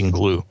vulcanizing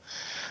glue.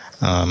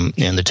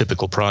 And the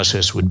typical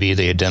process would be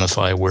they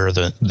identify where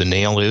the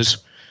nail is.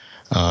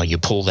 You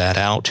pull that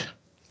out.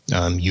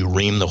 You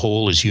ream the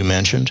hole, as you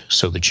mentioned,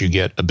 so that you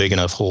get a big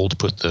enough hole to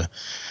put the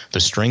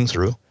string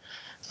through.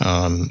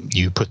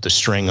 You put the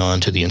string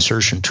onto the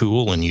insertion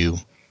tool, and you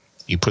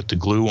put the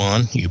glue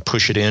on. You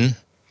push it in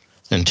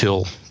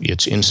until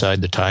it's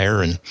inside the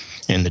tire and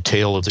the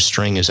tail of the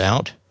string is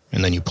out,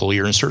 and then you pull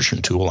your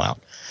insertion tool out.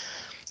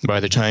 By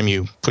the time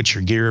you put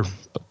your gear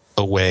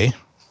away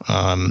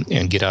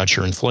and get out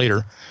your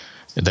inflator,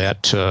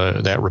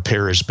 that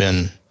repair has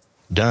been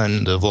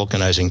done. The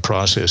vulcanizing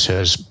process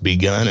has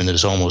begun and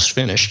is almost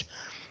finished.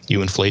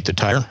 You inflate the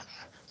tire,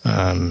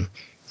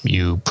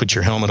 you put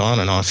your helmet on,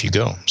 and off you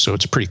go. So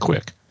it's pretty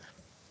quick.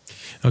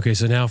 Okay,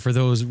 so now for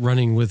those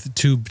running with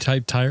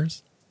tube-type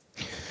tires?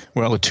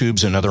 Well, a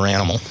tube's another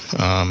animal.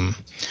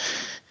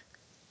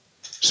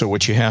 So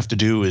what you have to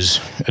do is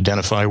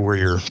identify where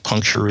your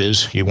puncture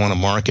is. You want to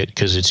mark it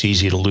because it's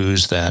easy to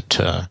lose that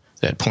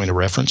point of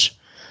reference.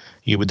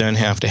 You would then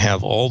have to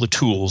have all the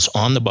tools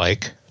on the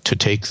bike to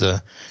take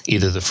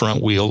either the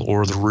front wheel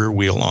or the rear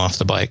wheel off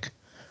the bike.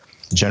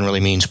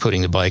 Generally means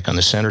putting the bike on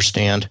the center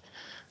stand.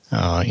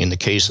 In the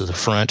case of the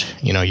front,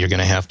 you're going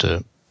to have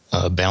to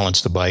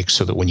balance the bike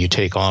so that when you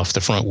take off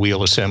the front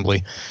wheel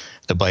assembly,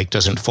 the bike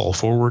doesn't fall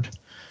forward.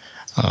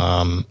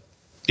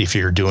 If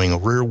you're doing a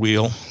rear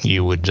wheel,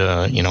 you would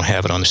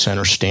have it on the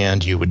center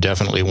stand. You would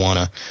definitely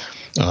want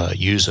to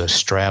use a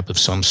strap of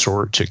some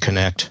sort to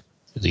connect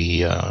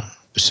the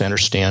center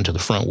stand to the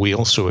front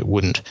wheel so it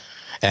wouldn't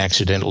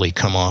accidentally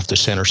come off the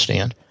center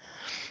stand.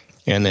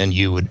 And then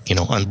you would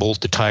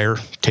unbolt the tire,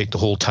 take the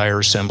whole tire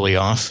assembly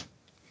off.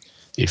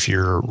 If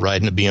you're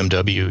riding a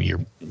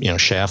BMW, you're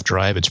shaft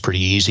drive, it's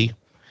pretty easy.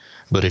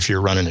 But if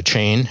you're running a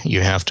chain,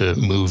 you have to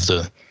move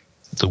the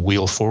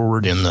wheel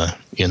forward on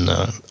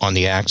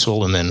the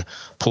axle and then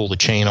pull the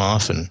chain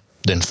off, and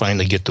then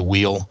finally get the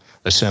wheel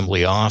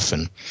assembly off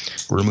and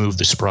remove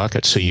the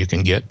sprocket so you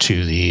can get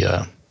to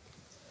the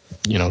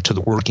to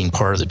the working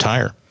part of the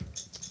tire.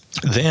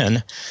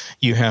 Then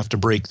you have to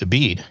break the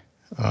bead.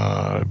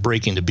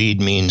 Breaking the bead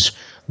means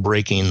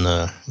breaking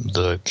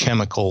the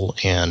chemical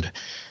and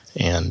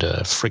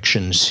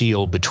friction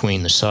seal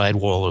between the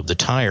sidewall of the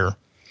tire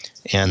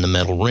and the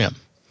metal rim.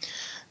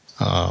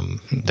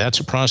 That's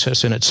a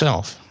process in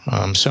itself.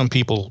 Some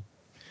people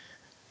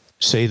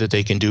say that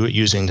they can do it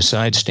using the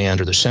side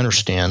stand or the center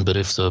stand, but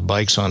if the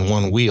bike's on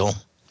one wheel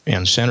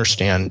and center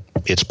stand,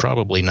 it's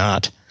probably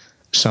not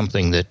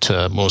something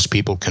that most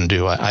people can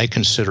do. I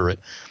consider it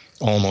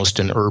almost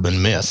an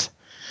urban myth.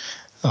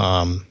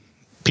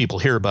 People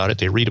hear about it,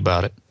 they read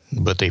about it,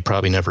 but they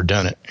probably never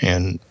done it.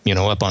 And,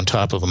 up on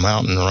top of a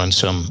mountain or on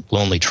some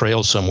lonely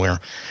trail somewhere,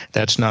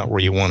 that's not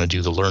where you want to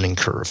do the learning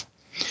curve.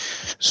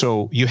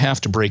 So you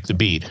have to break the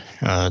bead.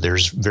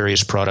 There's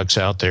various products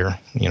out there.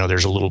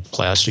 There's a little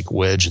plastic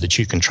wedge that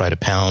you can try to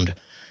pound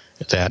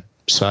that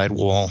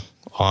sidewall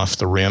off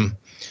the rim.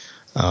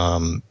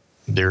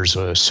 There's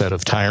a set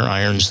of tire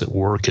irons that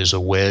work as a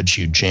wedge.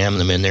 You jam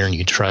them in there and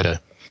you try to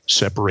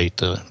separate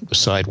the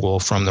sidewall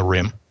from the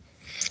rim.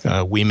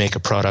 We make a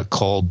product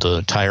called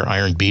the tire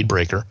iron bead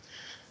breaker,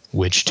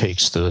 which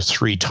takes the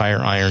 3 tire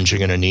irons you're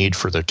going to need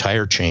for the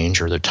tire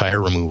change or the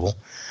tire removal,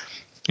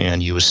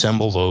 and you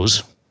assemble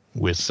those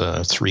with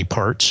 3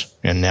 parts,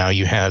 and now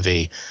you have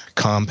a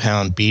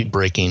compound bead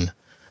breaking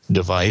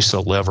device, a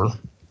lever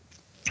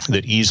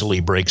that easily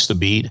breaks the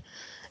bead,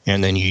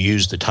 and then you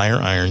use the tire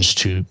irons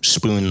to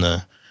spoon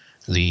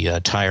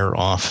the tire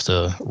off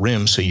the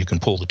rim so you can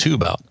pull the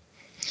tube out.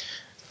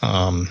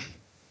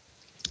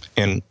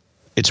 And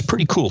it's a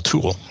pretty cool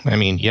tool. I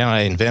mean, yeah,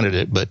 I invented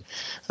it, but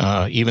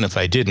even if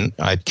I didn't,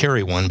 I'd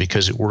carry one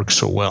because it works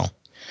so well.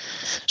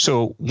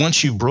 So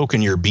once you've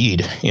broken your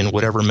bead in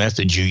whatever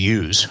method you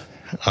use,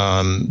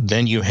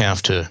 then you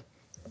have to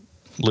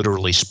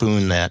literally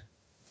spoon that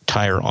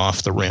tire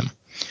off the rim.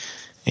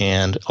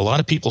 And a lot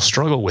of people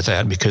struggle with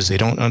that because they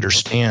don't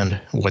understand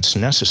what's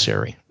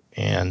necessary.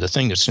 And the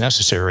thing that's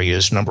necessary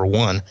is, number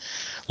 1,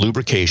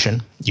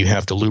 lubrication. You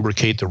have to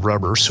lubricate the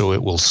rubber so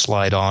it will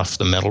slide off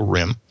the metal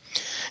rim.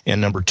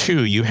 And number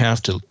 2, you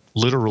have to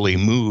literally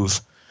move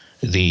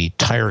the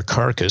tire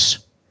carcass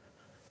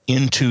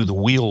into the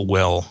wheel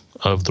well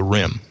of the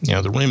rim.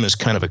 The rim is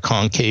kind of a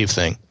concave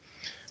thing,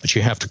 but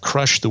you have to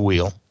crush the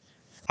wheel.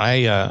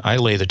 I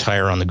lay the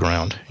tire on the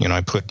ground.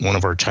 I put one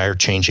of our tire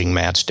changing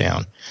mats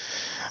down.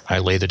 I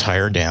lay the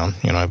tire down.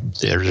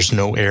 There's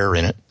no air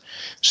in it.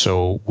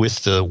 So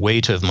with the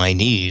weight of my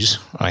knees,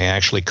 I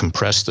actually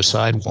compress the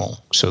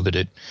sidewall so that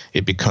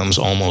it becomes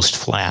almost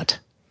flat.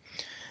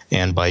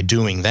 And by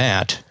doing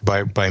that,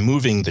 by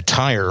moving the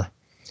tire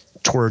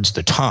towards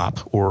the top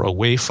or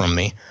away from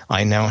me,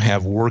 I now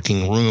have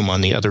working room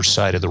on the other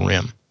side of the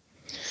rim.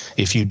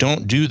 If you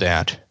don't do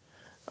that,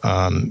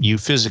 you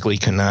physically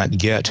cannot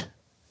get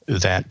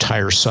that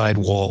tire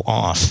sidewall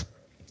off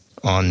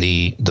on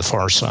the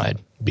far side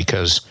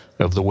because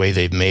of the way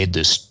they've made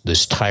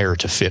this tire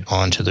to fit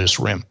onto this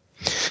rim.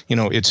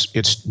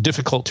 It's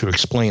difficult to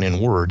explain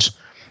in words.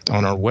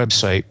 On our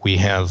website, we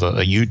have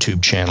a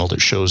YouTube channel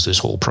that shows this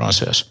whole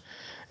process.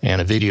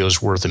 And a video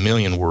is worth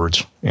 1,000,000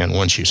 words. And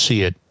once you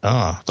see it,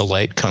 the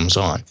light comes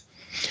on.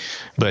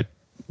 But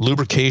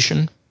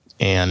lubrication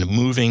and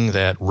moving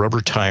that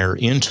rubber tire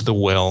into the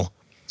well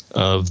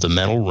of the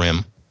metal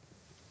rim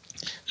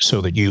so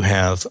that you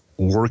have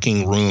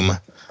working room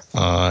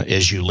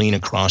as you lean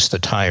across the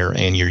tire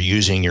and you're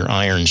using your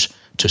irons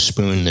to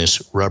spoon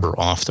this rubber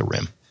off the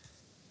rim.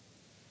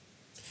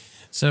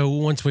 So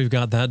once we've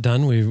got that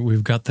done,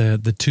 we've got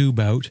the tube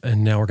out,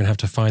 and now we're going to have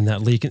to find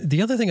that leak.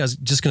 The other thing I was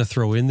just going to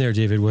throw in there,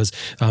 David, was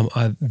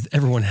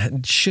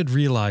everyone should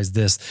realize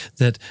this,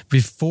 that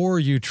before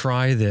you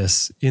try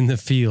this in the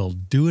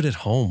field, do it at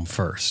home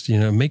first.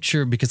 Make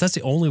sure, because that's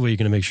the only way you're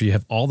going to make sure you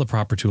have all the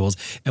proper tools.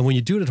 And when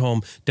you do it at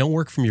home, don't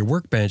work from your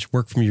workbench,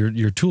 work from your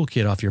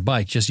toolkit off your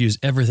bike. Just use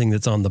everything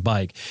that's on the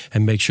bike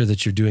and make sure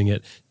that you're doing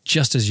it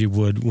just as you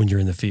would when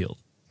you're in the field.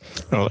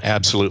 Oh,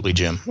 absolutely,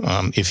 Jim.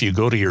 If you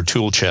go to your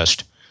tool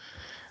chest,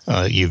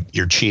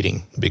 you're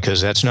cheating because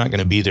that's not going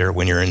to be there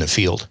when you're in the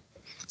field.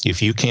 If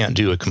you can't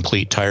do a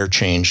complete tire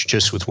change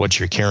just with what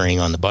you're carrying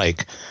on the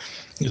bike,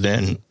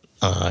 then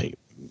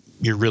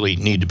you really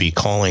need to be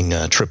calling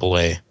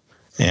AAA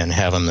and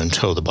having them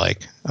tow the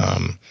bike.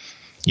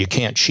 You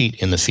can't cheat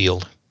in the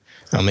field.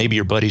 Maybe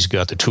your buddy's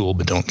got the tool,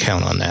 but don't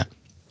count on that.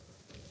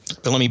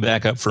 But let me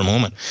back up for a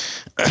moment.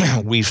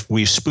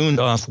 We've spooned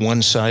off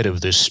one side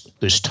of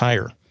this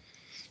tire.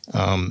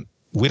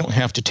 We don't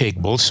have to take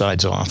both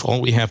sides off.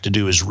 All we have to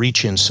do is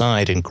reach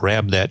inside and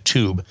grab that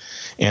tube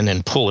and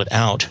then pull it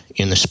out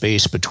in the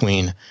space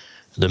between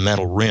the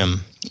metal rim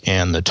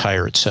and the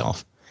tire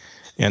itself.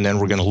 And then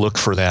we're going to look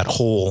for that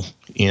hole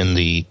in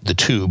the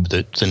tube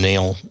that the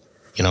nail,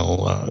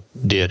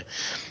 did.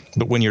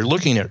 But when you're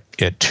looking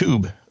at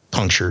tube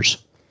punctures,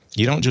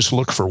 you don't just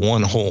look for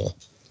one hole.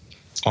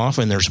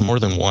 Often there's more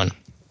than one.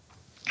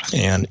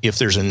 And if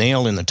there's a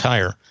nail in the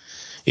tire,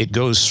 it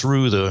goes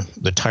through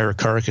the tire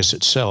carcass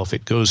itself.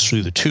 It goes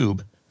through the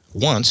tube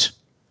once,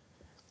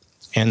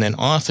 and then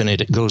often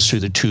it goes through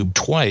the tube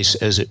twice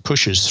as it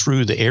pushes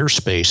through the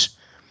airspace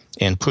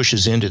and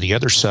pushes into the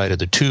other side of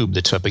the tube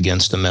that's up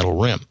against the metal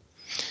rim.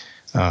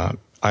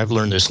 I've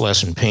learned this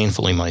lesson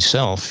painfully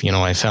myself.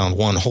 I found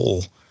one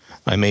hole.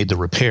 I made the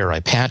repair.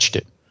 I patched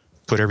it,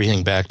 put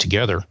everything back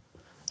together,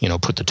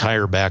 put the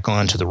tire back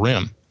onto the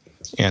rim.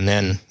 And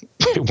then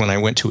when I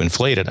went to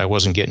inflate it, I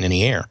wasn't getting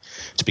any air.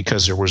 It's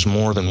because there was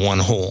more than one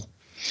hole.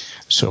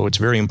 So it's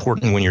very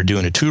important when you're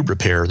doing a tube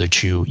repair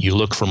that you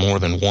look for more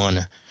than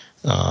one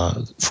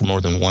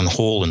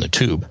hole in the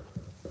tube.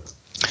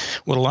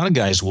 What a lot of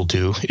guys will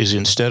do is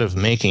instead of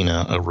making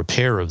a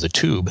repair of the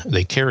tube,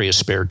 they carry a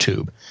spare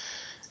tube.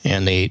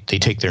 And they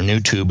take their new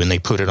tube and they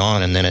put it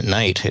on, and then at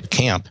night at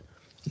camp,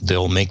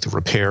 they'll make the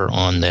repair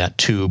on that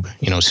tube,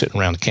 sitting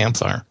around the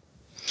campfire.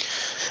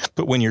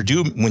 But when you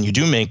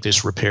do make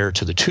this repair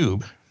to the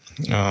tube,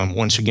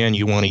 once again,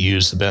 you want to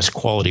use the best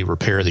quality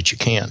repair that you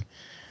can.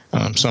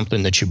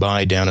 Something that you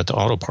buy down at the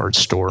auto parts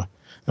store,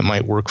 it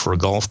might work for a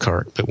golf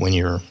cart, but when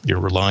you're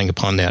relying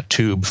upon that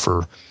tube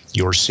for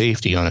your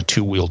safety on a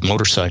two-wheeled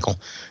motorcycle,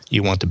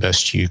 you want the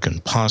best you can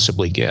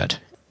possibly get.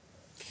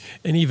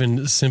 And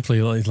even simply,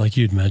 like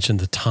you'd mentioned,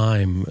 the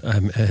time,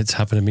 it's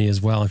happened to me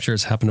as well. I'm sure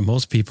it's happened to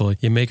most people.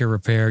 You make a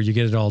repair, you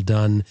get it all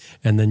done,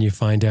 and then you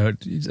find out,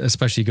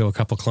 especially you go a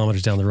couple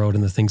kilometers down the road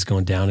and the thing's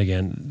going down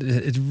again.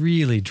 It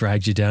really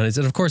drags you down. And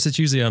of course, it's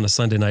usually on a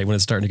Sunday night when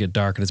it's starting to get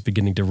dark and it's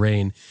beginning to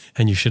rain,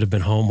 and you should have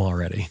been home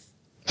already.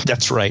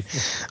 That's right.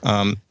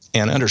 And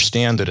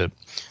understand that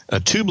a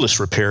tubeless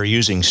repair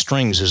using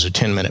strings is a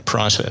 10-minute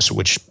process,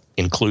 which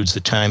includes the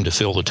time to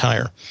fill the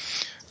tire.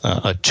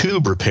 A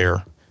tube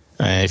repair,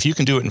 if you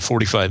can do it in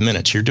 45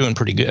 minutes, you're doing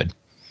pretty good.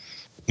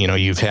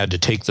 You've had to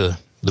take the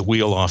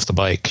wheel off the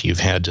bike. You've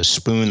had to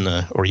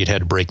you'd had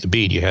to break the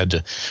bead. You had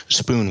to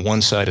spoon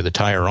one side of the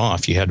tire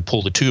off. You had to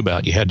pull the tube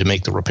out. You had to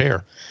make the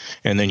repair.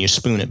 And then you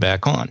spoon it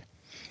back on.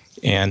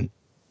 And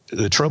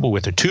the trouble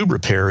with a tube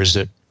repair is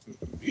that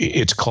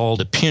it's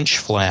called a pinch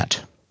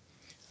flat.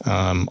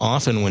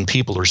 Often when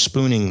people are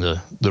spooning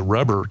the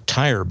rubber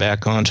tire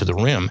back onto the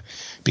rim,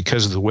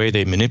 because of the way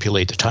they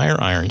manipulate the tire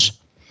irons,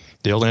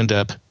 they'll end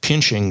up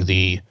pinching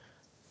the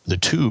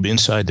tube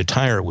inside the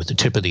tire with the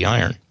tip of the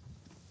iron.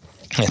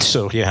 And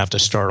so you have to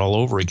start all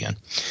over again.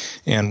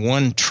 And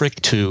one trick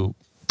to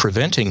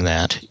preventing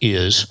that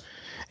is,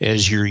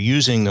 as you're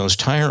using those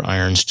tire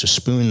irons to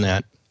spoon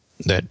that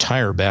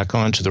tire back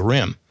onto the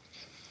rim,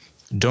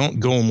 don't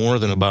go more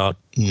than about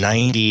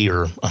 90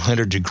 or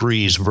 100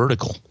 degrees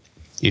vertical.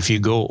 If you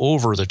go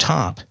over the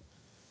top,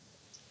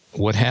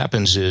 what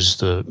happens is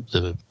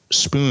the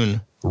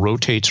spoon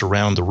rotates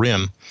around the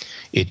rim.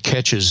 It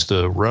catches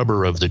the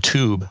rubber of the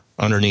tube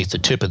underneath the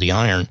tip of the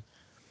iron,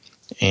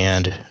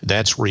 and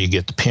that's where you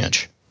get the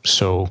pinch.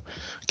 So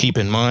keep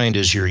in mind,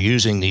 as you're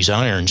using these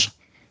irons,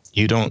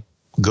 you don't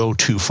go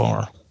too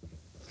far.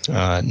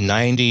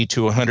 90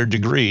 to 100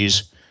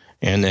 degrees,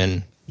 and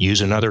then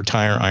use another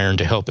tire iron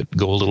to help it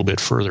go a little bit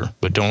further,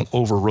 but don't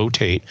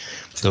over-rotate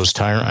those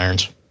tire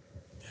irons.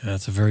 Yeah,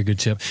 that's a very good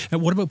tip.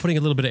 And what about putting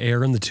a little bit of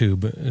air in the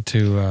tube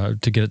to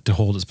get it to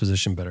hold its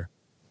position better?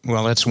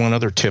 Well, that's one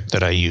other tip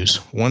that I use.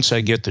 Once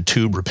I get the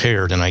tube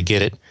repaired and I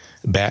get it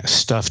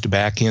stuffed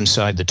back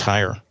inside the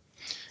tire,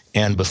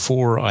 and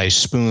before I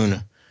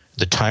spoon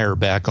the tire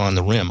back on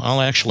the rim,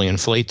 I'll actually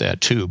inflate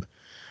that tube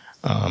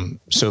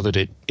so that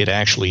it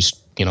actually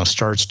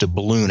starts to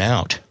balloon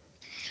out.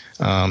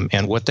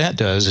 And what that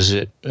does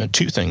is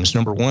two things.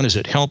 Number one is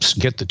it helps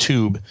get the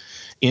tube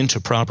into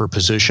proper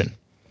position.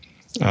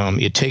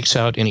 It takes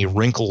out any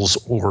wrinkles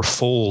or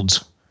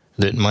folds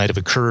that might have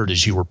occurred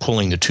as you were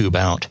pulling the tube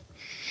out.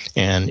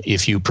 And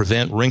if you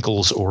prevent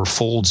wrinkles or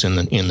folds in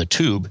the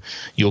tube,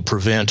 you'll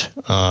prevent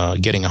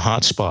getting a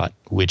hot spot,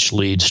 which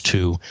leads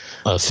to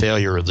a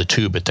failure of the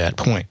tube at that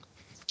point.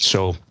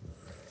 So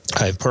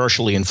I've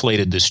partially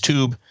inflated this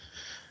tube,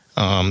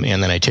 and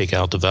then I take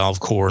out the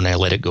valve core and I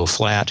let it go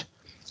flat,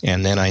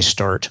 and then I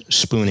start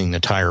spooning the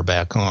tire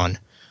back on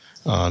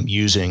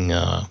using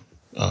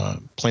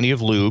plenty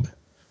of lube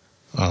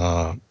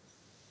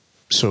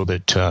so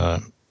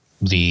that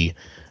the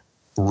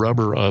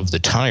rubber of the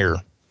tire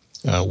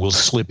will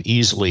slip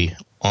easily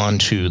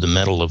onto the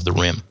metal of the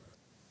rim.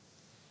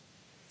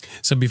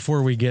 So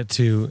before we get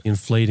to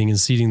inflating and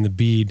seating the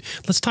bead,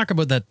 let's talk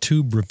about that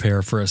tube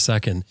repair for a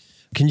second.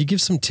 Can you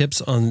give some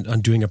tips on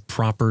doing a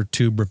proper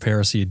tube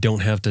repair so you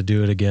don't have to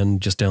do it again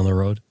just down the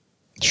road?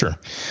 Sure.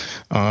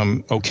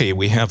 Okay,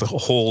 we have a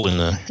hole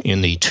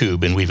in the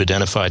tube, and we've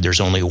identified there's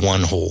only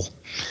one hole.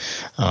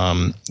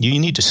 You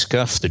need to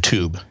scuff the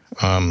tube.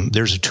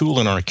 There's a tool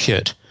in our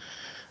kit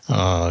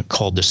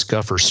called the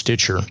Scuffer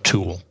Stitcher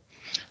tool.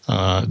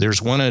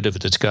 There's one end of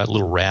it that's got a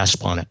little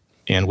rasp on it.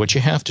 And what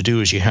you have to do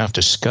is you have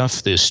to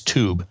scuff this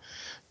tube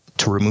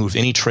to remove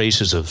any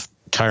traces of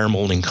tire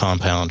molding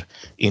compound,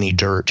 any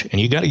dirt.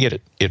 And you got to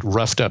get it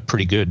roughed up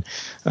pretty good,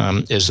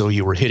 as though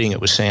you were hitting it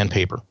with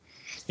sandpaper.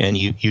 And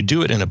you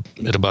do it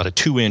at about a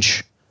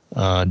 2-inch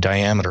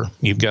diameter.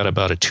 You've got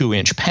about a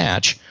 2-inch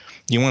patch.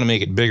 You want to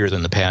make it bigger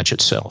than the patch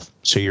itself.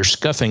 So you're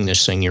scuffing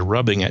this thing, you're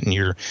rubbing it, and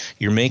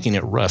you're making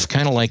it rough,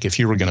 kind of like if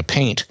you were going to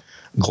paint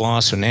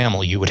gloss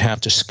enamel. You would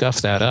have to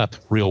scuff that up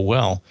real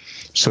well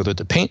so that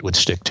the paint would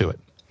stick to it.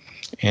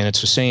 And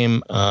it's the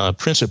same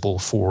principle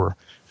for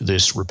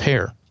this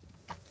repair.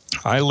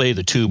 I lay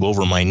the tube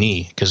over my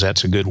knee because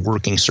that's a good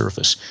working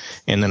surface.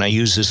 And then I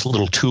use this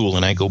little tool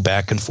and I go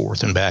back and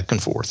forth and back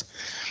and forth.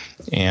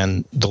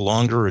 And the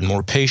longer and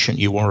more patient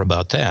you are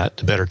about that,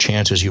 the better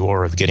chances you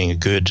are of getting a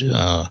good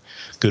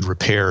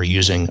repair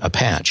using a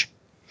patch.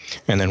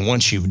 And then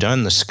once you've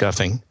done the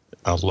scuffing,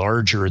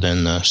 larger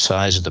than the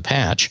size of the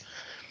patch,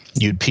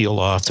 you'd peel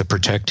off the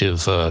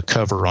protective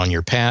cover on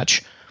your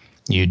patch.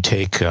 You'd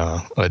take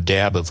a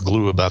dab of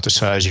glue about the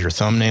size of your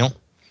thumbnail,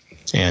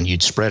 and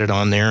you'd spread it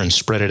on there and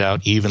spread it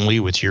out evenly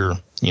with your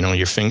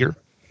finger.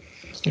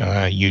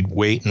 You'd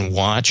wait and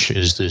watch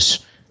as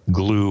this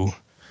glue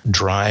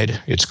dried.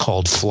 It's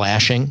called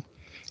flashing.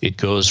 It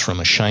goes from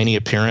a shiny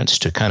appearance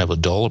to kind of a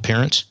dull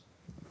appearance.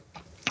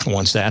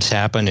 Once that's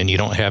happened and you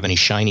don't have any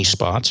shiny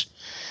spots,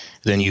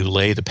 then you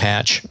lay the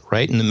patch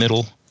right in the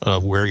middle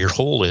of where your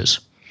hole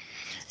is.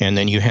 And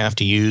then you have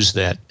to use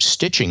that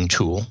stitching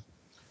tool,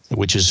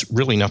 which is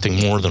really nothing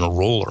more than a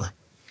roller.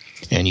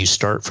 And you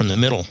start from the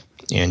middle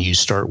and you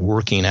start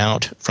working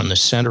out from the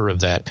center of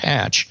that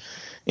patch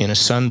in a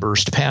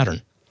sunburst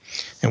pattern.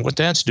 And what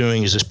that's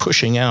doing is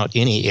pushing out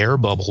any air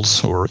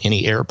bubbles or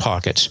any air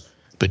pockets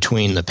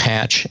between the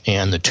patch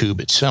and the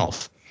tube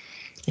itself.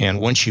 And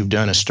once you've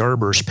done a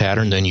starburst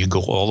pattern, then you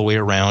go all the way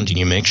around and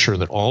you make sure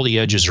that all the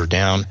edges are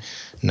down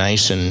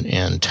nice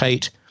and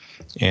tight.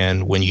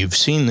 And when you've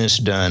seen this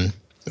done,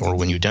 or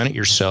when you've done it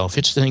yourself,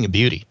 it's the thing of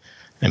beauty.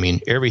 I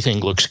mean, everything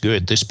looks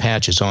good. This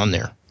patch is on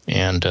there,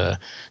 and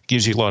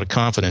gives you a lot of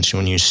confidence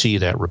when you see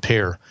that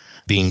repair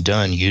being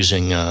done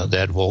using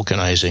that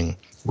vulcanizing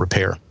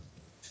repair.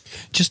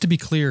 Just to be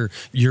clear,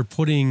 you're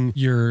putting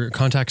your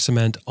contact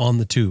cement on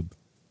the tube.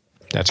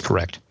 That's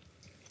correct.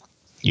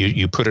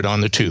 You put it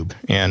on the tube,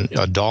 and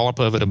a dollop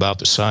of it about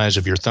the size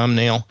of your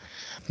thumbnail.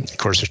 Of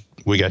course,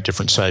 we got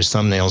different size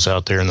thumbnails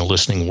out there in the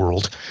listening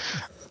world.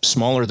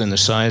 Smaller than the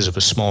size of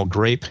a small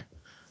grape,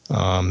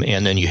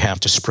 and then you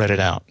have to spread it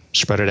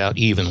out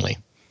evenly.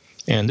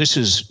 And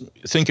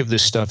think of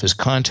this stuff as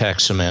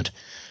contact cement,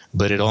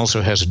 but it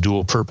also has a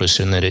dual purpose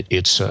in that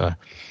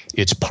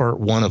it's part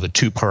one of a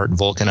two-part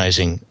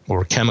vulcanizing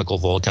or chemical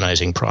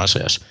vulcanizing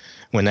process.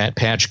 When that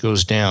patch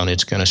goes down,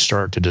 it's going to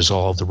start to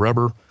dissolve the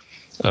rubber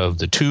of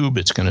the tube.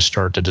 It's going to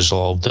start to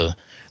dissolve the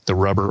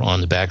rubber on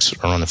the back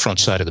or on the front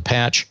side of the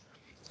patch.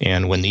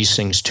 And when these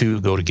things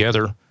two go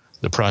together,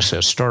 the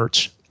process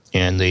starts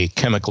and they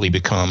chemically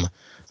become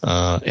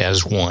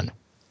as one.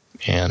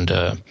 And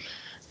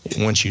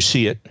once you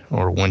see it,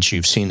 or once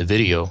you've seen the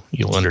video,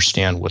 you'll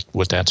understand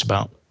what that's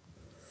about.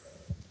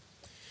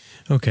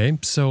 Okay,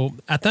 so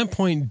at that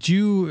point, do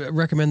you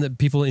recommend that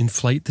people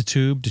inflate the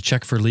tube to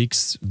check for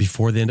leaks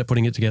before they end up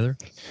putting it together?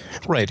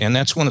 Right, and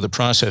that's one of the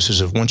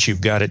processes of once you've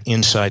got it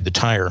inside the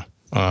tire,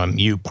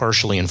 you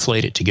partially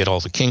inflate it to get all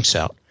the kinks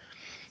out.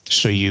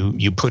 So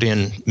you put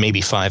in maybe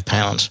 5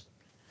 pounds,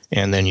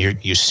 and then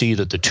you see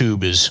that the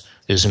tube is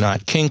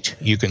not kinked.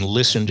 You can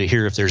listen to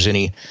hear if there's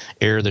any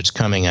air that's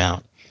coming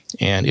out,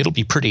 and it'll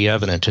be pretty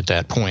evident at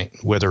that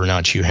point whether or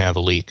not you have a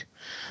leak.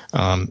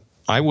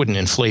 I wouldn't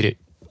inflate it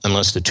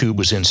unless the tube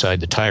was inside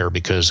the tire,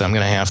 because I'm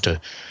going to have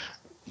to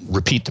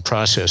repeat the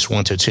process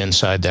once it's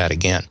inside that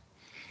again.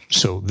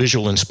 So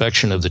visual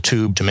inspection of the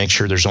tube to make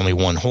sure there's only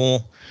one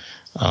hole.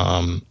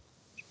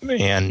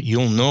 And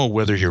you'll know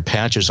whether your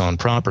patch is on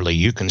properly.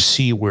 You can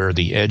see where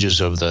the edges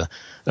of the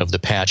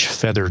patch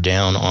feather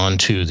down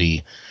onto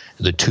the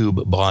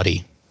tube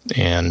body.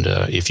 And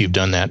if you've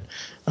done that,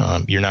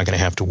 you're not going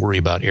to have to worry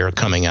about air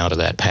coming out of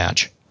that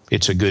patch.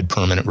 It's a good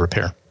permanent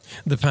repair.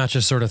 The patch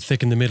is sort of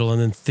thick in the middle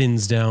and then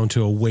thins down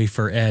to a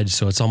wafer edge,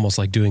 so it's almost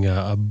like doing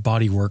a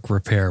bodywork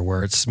repair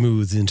where it's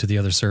smooth into the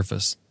other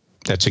surface.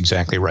 That's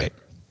exactly right.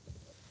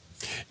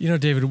 You know,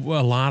 David, a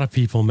lot of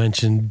people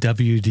mention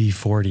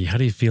WD-40. How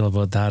do you feel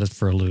about that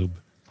for a lube?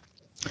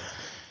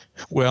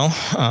 Well,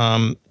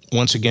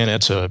 once again,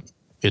 it's a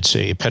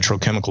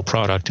petrochemical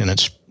product, and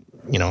it's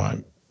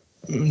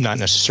not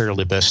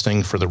necessarily the best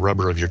thing for the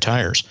rubber of your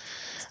tires.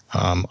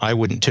 I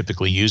wouldn't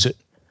typically use it.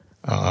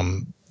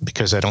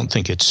 Because I don't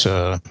think it's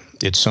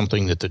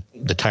something that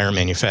the tire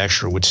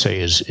manufacturer would say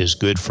is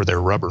good for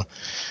their rubber.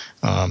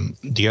 And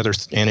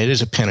it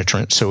is a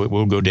penetrant, so it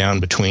will go down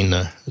between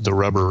the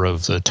rubber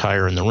of the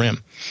tire and the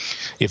rim.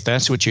 If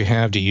that's what you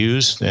have to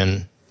use,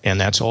 and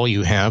that's all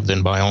you have,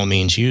 then by all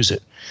means use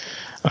it.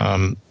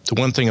 The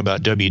one thing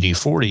about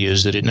WD-40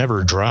 is that it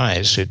never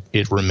dries.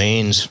 It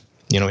remains,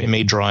 it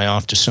may dry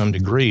off to some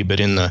degree, but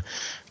in the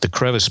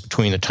crevice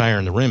between the tire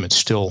and the rim, it's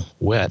still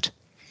wet.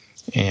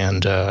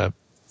 And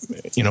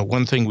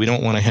one thing we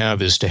don't want to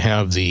have is to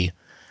have the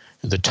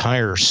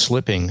tire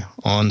slipping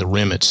on the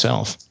rim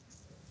itself.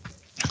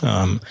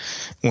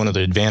 One of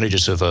the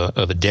advantages of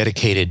a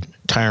dedicated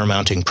tire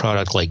mounting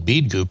product like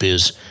Bead Goop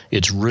is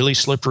it's really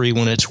slippery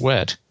when it's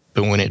wet,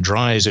 but when it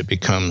dries, it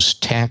becomes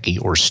tacky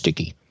or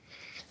sticky.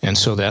 And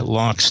so that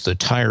locks the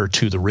tire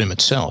to the rim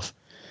itself.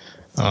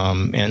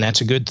 And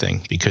that's a good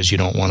thing because you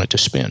don't want it to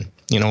spin.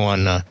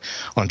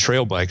 On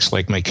trail bikes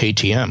like my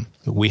KTM,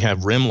 we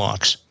have rim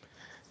locks.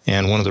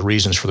 And one of the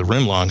reasons for the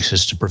rim locks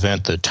is to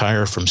prevent the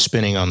tire from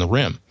spinning on the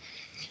rim.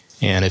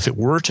 And if it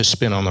were to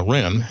spin on the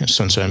rim,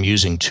 since I'm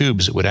using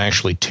tubes, it would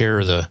actually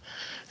tear the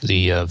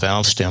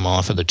valve stem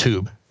off of the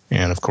tube.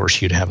 And of course,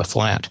 you'd have a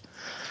flat.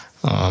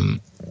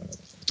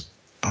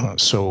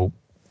 So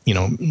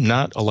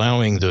not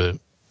allowing the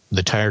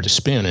tire to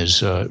spin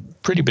is a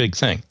pretty big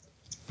thing.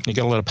 You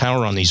got a lot of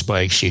power on these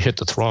bikes. You hit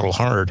the throttle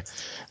hard,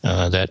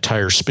 that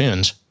tire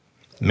spins.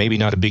 maybe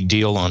not a big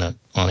deal on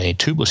a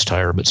tubeless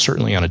tire, but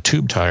certainly on a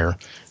tube tire,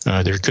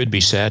 there could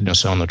be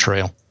sadness on the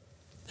trail.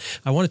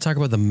 I want to talk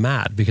about the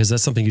mat because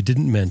that's something you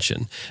didn't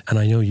mention, and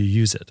I know you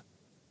use it.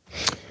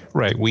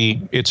 Right.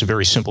 It's a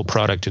very simple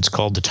product. It's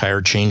called the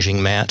tire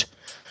changing mat.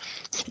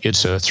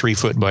 It's a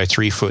 3-foot by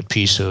 3-foot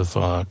piece of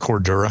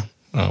Cordura,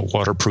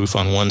 waterproof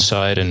on one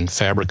side and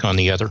fabric on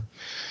the other.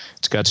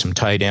 It's got some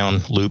tie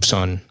down loops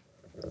on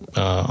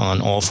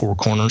all four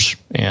corners,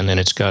 and then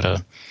it's got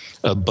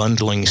a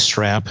bundling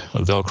strap, a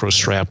Velcro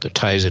strap that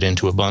ties it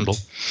into a bundle.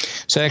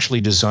 It's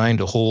actually designed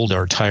to hold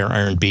our tire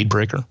iron bead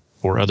breaker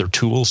or other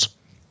tools.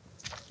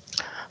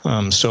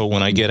 So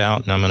when I get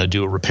out and I'm going to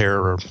do a repair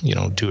or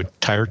do a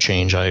tire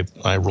change,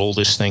 I roll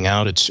this thing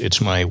out. It's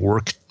my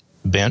work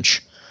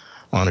bench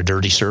on a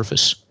dirty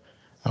surface.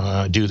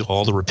 Do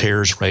all the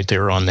repairs right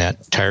there on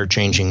that tire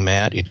changing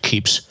mat. It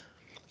keeps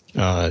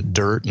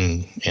dirt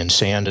and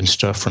sand and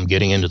stuff from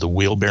getting into the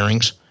wheel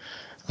bearings.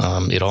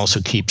 It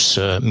also keeps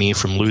me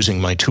from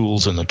losing my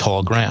tools in the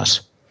tall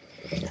grass.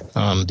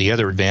 The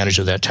other advantage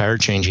of that tire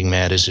changing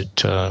mat is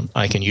that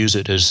I can use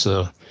it as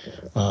a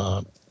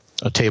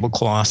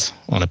tablecloth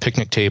on a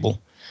picnic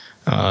table.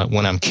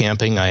 When I'm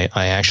camping, I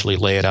actually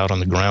lay it out on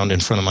the ground in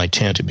front of my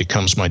tent. It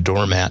becomes my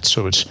doormat,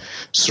 so it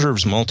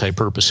serves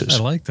multi-purposes.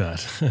 I like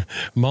that.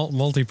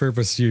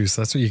 Multi-purpose use.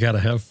 That's what you got to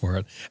have for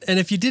it. And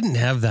if you didn't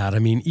have that, I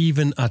mean,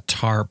 even a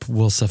tarp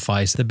will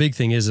suffice. The big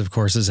thing is, of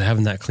course, is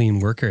having that clean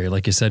work area,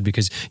 like you said,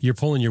 because you're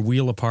pulling your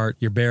wheel apart,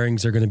 your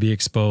bearings are going to be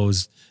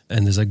exposed,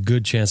 and there's a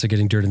good chance of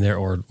getting dirt in there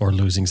or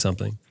losing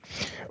something.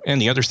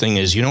 And the other thing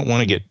is you don't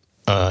want to get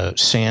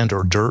sand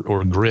or dirt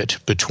or grit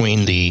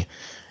between the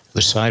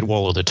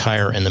sidewall of the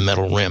tire and the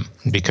metal rim,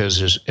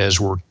 because as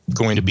we're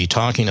going to be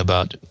talking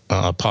about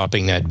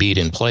popping that bead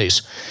in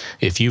place,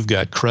 if you've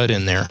got crud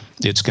in there,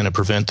 it's going to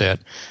prevent that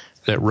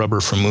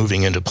rubber from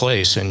moving into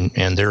place,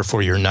 and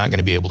therefore you're not going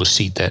to be able to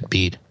seat that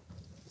bead.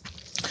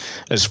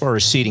 As far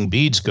as seating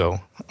beads go,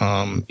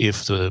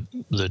 if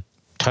the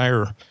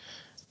tire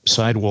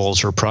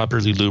sidewalls are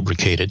properly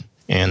lubricated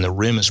and the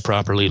rim is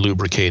properly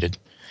lubricated,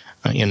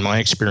 in my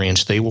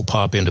experience, they will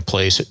pop into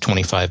place at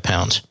 25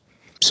 pounds.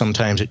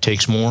 Sometimes it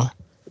takes more,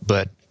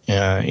 but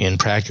in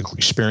practical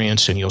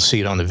experience, and you'll see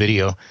it on the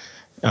video,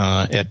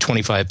 at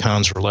 25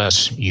 pounds or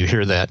less, you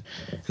hear that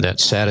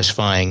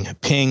satisfying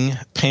ping,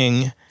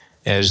 ping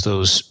as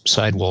those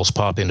sidewalls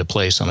pop into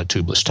place on a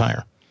tubeless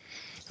tire.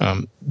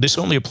 This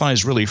only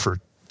applies really for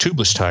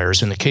tubeless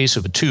tires. In the case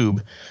of a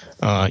tube,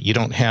 you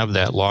don't have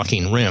that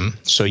locking rim,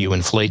 so you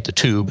inflate the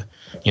tube,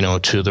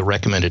 to the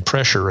recommended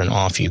pressure, and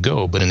off you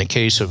go. But in the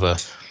case of a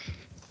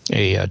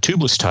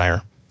tubeless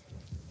tire,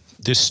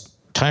 this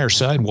tire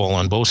sidewall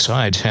on both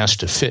sides has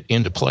to fit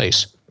into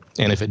place.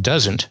 And if it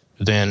doesn't,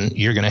 then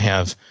you're going to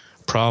have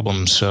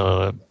problems.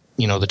 The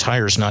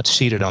tire's not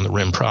seated on the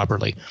rim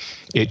properly.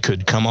 It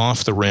could come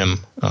off the rim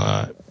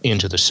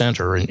into the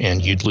center,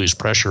 and you'd lose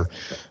pressure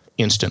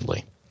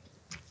instantly.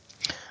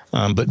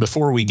 But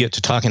before we get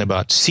to talking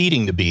about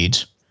seating the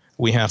beads,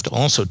 we have to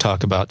also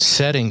talk about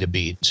setting the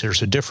beads.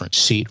 There's a difference,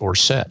 seat or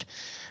set.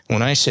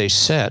 When I say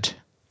set,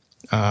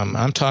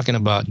 I'm talking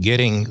about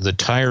getting the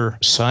tire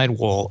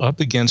sidewall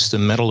up against the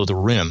metal of the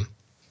rim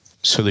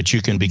so that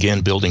you can begin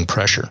building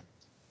pressure.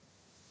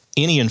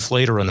 Any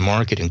inflator on the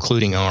market,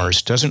 including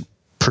ours, doesn't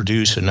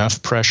produce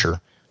enough pressure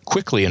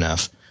quickly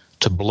enough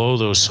to blow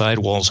those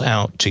sidewalls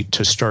out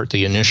to start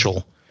the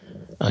initial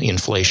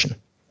inflation.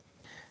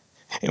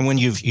 And when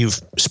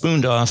you've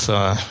spooned off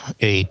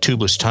a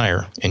tubeless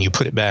tire and you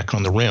put it back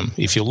on the rim,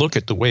 if you look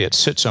at the way it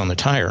sits on the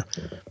tire,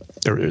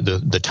 or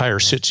the tire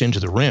sits into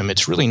the rim,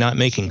 it's really not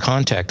making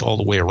contact all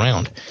the way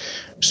around.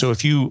 So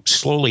if you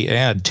slowly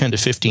add 10 to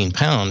 15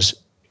 pounds,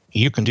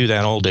 you can do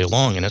that all day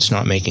long and it's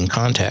not making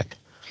contact.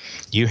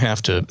 You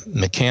have to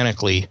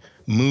mechanically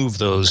move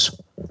those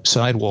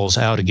sidewalls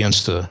out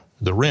against the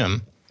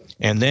rim,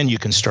 and then you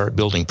can start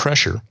building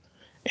pressure.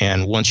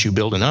 And once you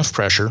build enough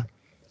pressure,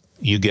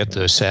 you get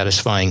the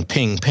satisfying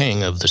ping,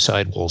 ping of the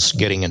sidewalls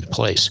getting into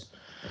place.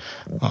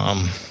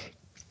 A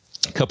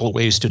couple of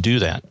ways to do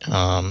that.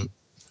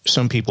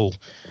 Some people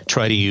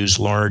try to use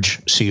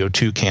large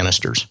CO2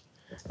 canisters,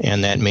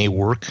 and that may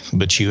work,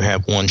 but you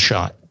have one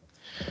shot.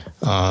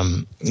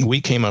 We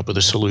came up with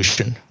a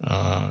solution.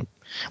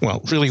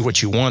 Really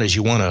what you want is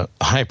a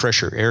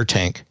high-pressure air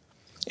tank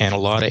and a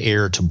lot of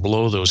air to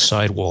blow those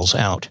sidewalls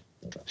out.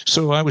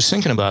 So I was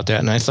thinking about that,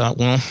 and I thought,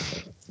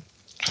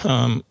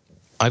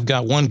 I've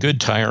got one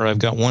good tire, I've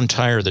got one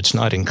tire that's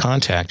not in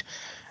contact.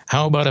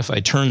 How about if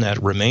I turn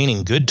that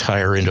remaining good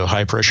tire into a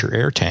high-pressure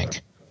air tank?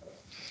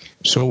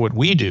 So what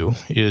we do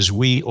is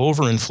we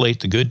overinflate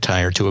the good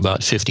tire to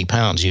about 50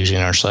 pounds using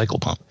our cycle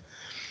pump.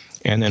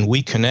 And then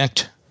we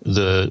connect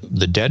the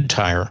dead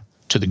tire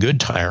to the good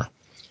tire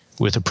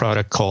with a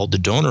product called the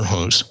donor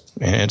hose.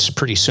 And it's a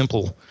pretty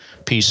simple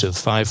piece of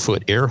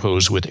 5-foot air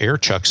hose with air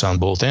chucks on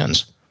both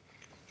ends.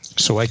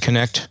 So I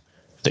connect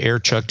the air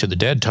chuck to the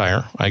dead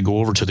tire. I go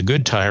over to the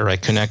good tire. I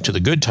connect to the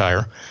good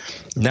tire.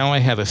 Now I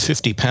have a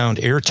 50-pound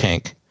air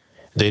tank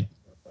that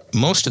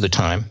most of the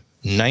time,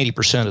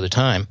 90% of the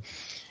time,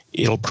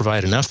 it'll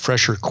provide enough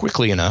pressure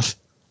quickly enough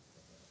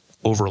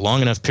over a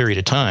long enough period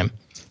of time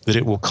that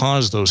it will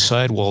cause those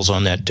sidewalls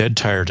on that dead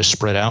tire to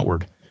spread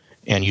outward,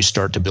 and you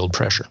start to build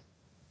pressure.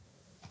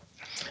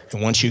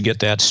 And once you get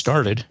that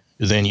started,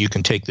 then you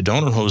can take the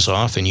donor hose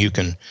off and you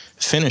can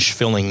finish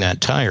filling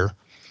that tire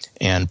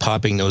and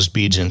popping those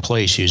beads in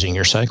place using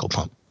your cycle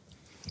pump.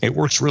 It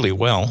works really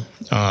well.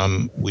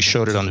 We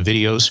showed it on the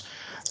videos.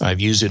 I've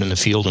used it in the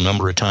field a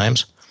number of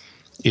times.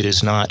 It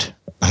is not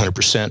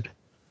 100%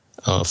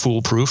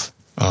 foolproof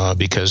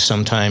because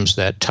sometimes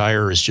that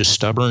tire is just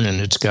stubborn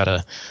and it's got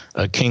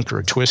a kink or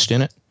a twist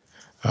in it.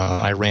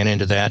 I ran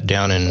into that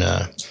down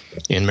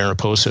in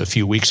Mariposa a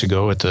few weeks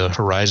ago at the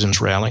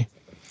Horizons rally.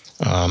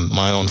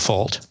 My own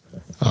fault.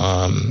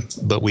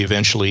 But we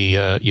eventually,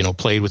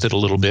 played with it a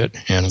little bit,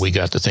 and we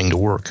got the thing to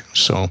work.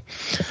 So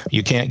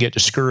you can't get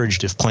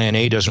discouraged if Plan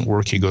A doesn't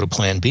work. You go to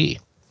Plan B.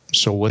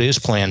 So what is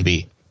Plan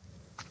B?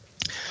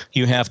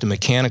 You have to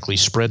mechanically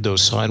spread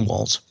those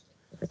sidewalls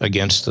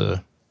against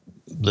the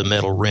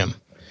metal rim.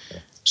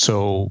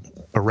 So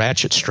a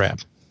ratchet strap.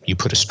 You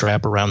put a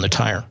strap around the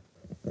tire.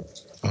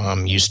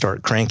 You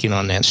start cranking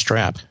on that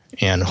strap,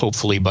 and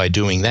hopefully by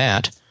doing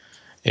that,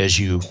 as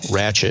you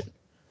ratchet,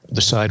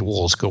 the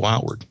sidewalls go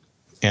outward.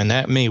 And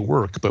that may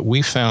work, but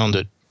we found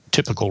that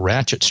typical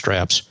ratchet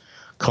straps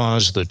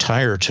cause the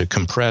tire to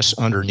compress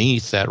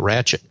underneath that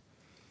ratchet.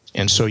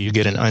 And so you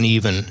get an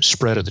uneven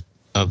spread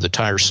of the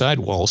tire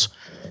sidewalls,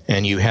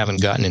 and you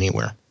haven't gotten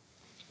anywhere.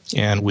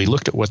 And we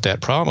looked at what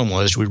that problem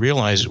was. We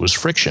realized it was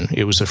friction.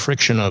 It was the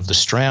friction of the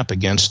strap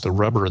against the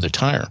rubber of the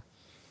tire.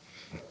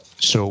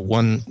 So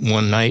one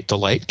night the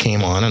light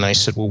came on, and I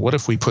said, well, what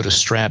if we put a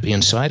strap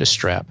inside a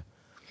strap?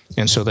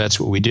 And so that's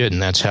what we did,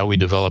 and that's how we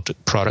developed a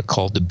product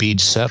called the Bead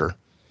Setter.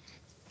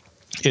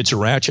 It's a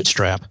ratchet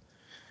strap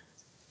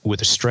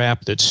with a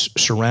strap that's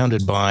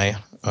surrounded by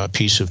a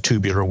piece of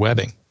tubular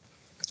webbing.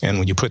 And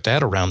when you put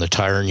that around the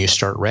tire and you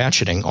start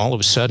ratcheting, all of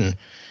a sudden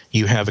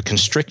you have a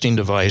constricting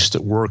device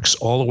that works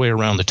all the way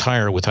around the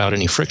tire without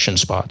any friction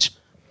spots.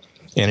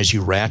 And as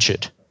you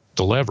ratchet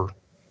the lever,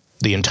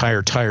 the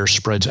entire tire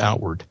spreads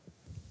outward.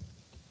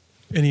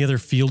 Any other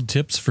field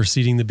tips for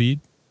seating the bead?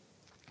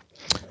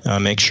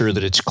 Make sure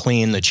that it's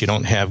clean, that you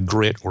don't have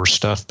grit or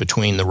stuff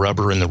between the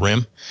rubber and the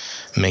rim.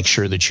 Make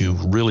sure that you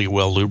really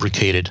well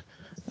lubricated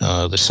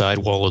the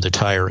sidewall of the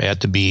tire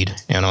at the bead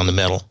and on the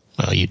metal.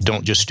 You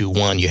don't just do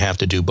one, you have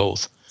to do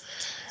both.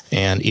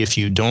 And if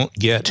you don't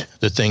get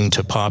the thing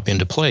to pop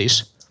into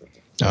place,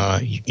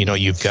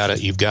 you've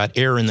got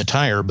air in the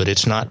tire, but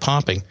it's not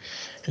popping,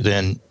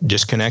 then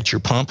disconnect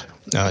your pump,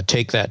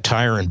 take that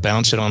tire and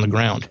bounce it on the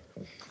ground.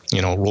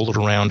 Roll it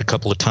around a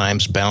couple of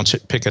times, bounce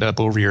it, pick it up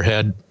over your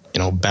head,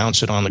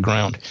 bounce it on the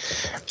ground.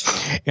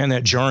 And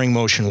that jarring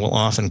motion will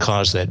often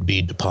cause that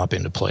bead to pop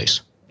into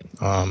place.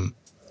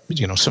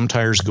 Some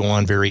tires go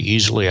on very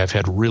easily. I've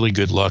had really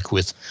good luck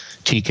with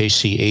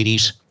TKC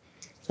 80s.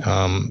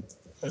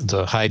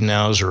 The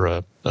Heidenau's are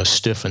a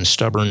stiff and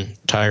stubborn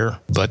tire,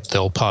 but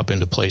they'll pop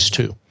into place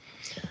too.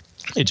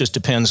 It just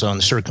depends on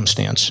the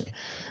circumstance.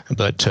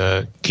 But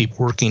keep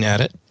working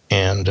at it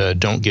and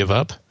don't give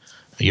up.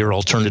 Your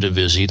alternative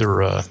is either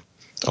a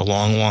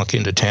long walk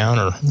into town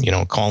or,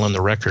 call in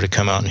the wrecker to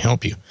come out and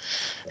help you.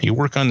 You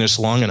work on this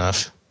long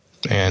enough,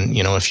 and,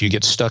 if you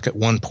get stuck at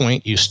one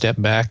point, you step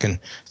back and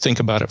think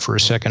about it for a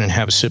second and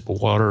have a sip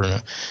of water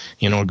and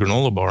a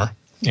granola bar,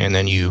 and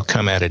then you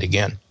come at it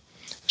again.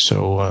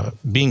 So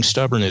being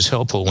stubborn is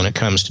helpful when it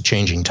comes to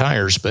changing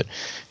tires, but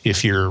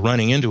if you're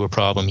running into a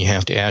problem, you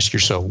have to ask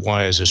yourself,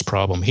 why is this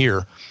problem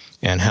here,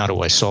 and how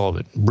do I solve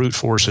it? Brute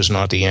force is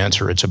not the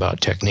answer. It's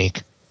about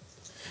technique.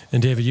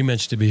 And David, you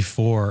mentioned it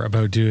before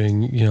about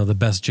doing, the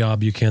best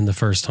job you can the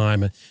first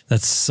time.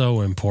 That's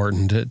so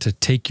important to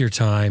take your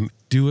time,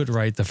 do it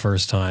right the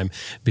first time,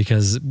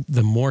 because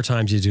the more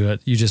times you do it,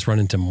 you just run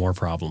into more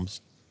problems.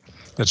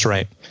 That's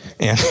right.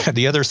 And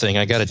the other thing,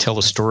 I got to tell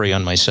a story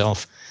on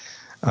myself.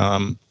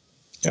 I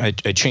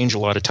change a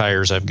lot of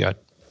tires. I've got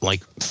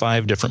like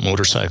 5 different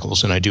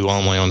motorcycles, and I do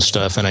all my own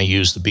stuff, and I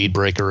use the bead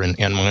breaker and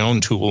my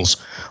own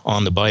tools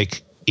on the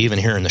bike, even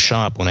here in the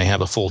shop when I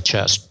have a full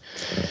chest.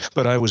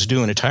 But I was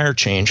doing a tire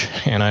change,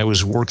 and I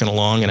was working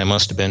along, and I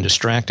must have been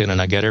distracted, and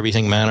I got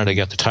everything mounted. I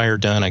got the tire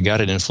done. I got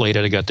it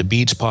inflated. I got the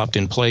beads popped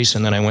in place,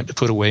 and then I went to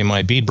put away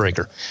my bead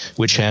breaker,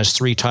 which has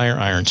 3 tire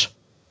irons.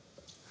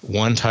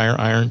 1 tire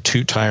iron,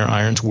 2 tire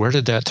irons. Where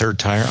did that 3rd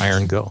tire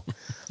iron go?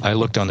 I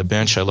looked on the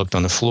bench. I looked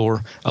on the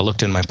floor. I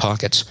looked in my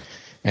pockets.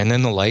 And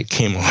then the light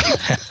came on.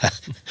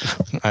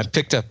 I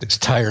picked up this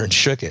tire and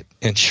shook it.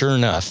 And sure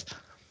enough,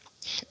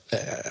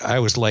 I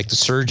was like the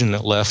surgeon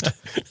that left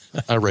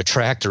a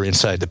retractor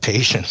inside the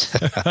patient.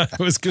 I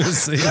was going to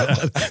say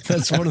that.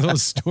 That's one of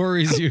those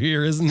stories you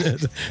hear, isn't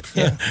it?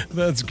 Yeah.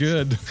 That's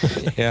good.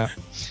 Yeah.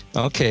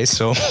 Okay,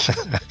 so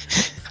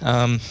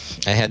I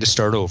had to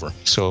start over.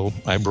 So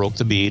I broke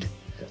the bead.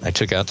 I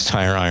took out the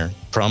tire iron.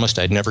 Promised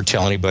I'd never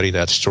tell anybody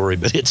that story,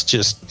 but it's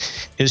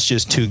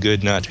just too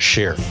good not to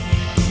share.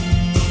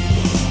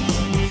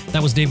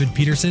 That was David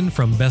Peterson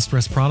from Best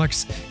Rest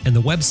Products, and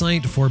the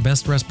website for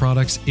Best Rest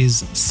Products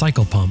is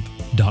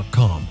cyclepump.com.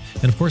 cyclepump.com.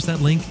 And of course,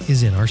 that link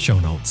is in our show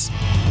notes.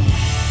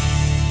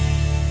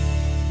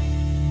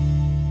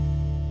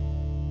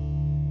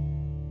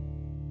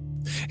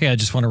 Hey, I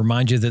just want to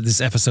remind you that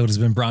this episode has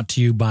been brought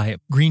to you by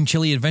Green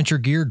Chili Adventure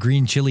Gear,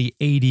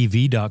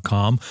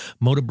 greenchiliadv.com,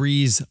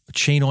 Motobreeze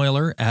Chain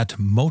Oiler at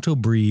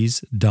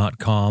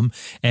motobreeze.com,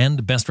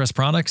 and Best Rest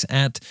Products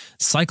at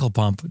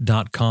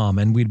cyclepump.com.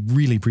 And we'd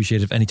really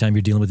appreciate it if anytime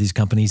you're dealing with these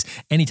companies,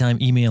 anytime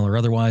email or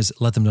otherwise,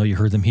 let them know you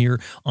heard them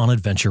here on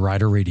Adventure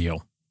Rider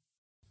Radio.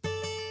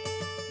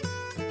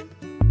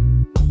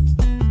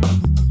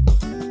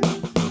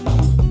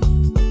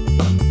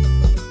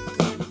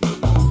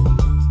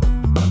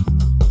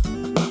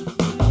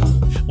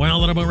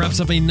 Well, that about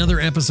wraps up another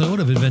episode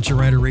of Adventure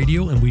Rider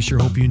Radio, and we sure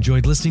hope you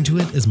enjoyed listening to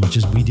it as much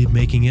as we did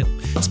making it.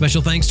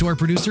 Special thanks to our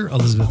producer,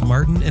 Elizabeth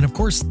Martin, and of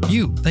course,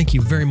 you. Thank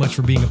you very much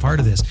for being a part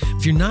of this.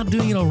 If you're not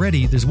doing it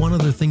already, there's one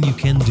other thing you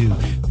can do.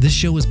 This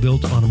show is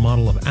built on a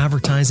model of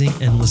advertising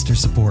and listener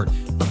support.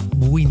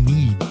 We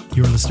need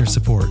your listener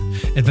support.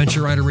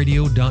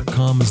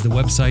 AdventureRiderRadio.com is the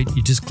website.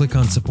 You just click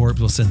on support.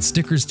 We'll send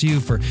stickers to you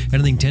for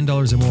anything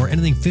 $10 or more.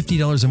 Anything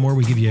 $50 or more,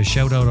 we give you a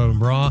shout out on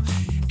Raw.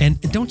 And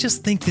don't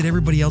just think that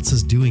everybody else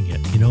is doing it,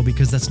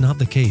 because that's not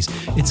the case.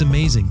 It's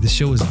amazing. This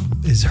show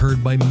is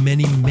heard by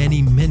many,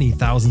 many, many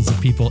thousands of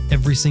people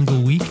every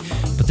single week,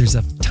 but there's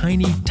a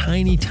tiny,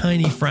 tiny,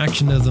 tiny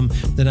fraction of them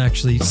that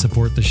actually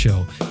support the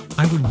show.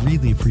 I would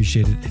really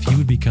appreciate it if you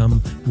would become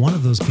one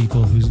of those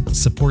people who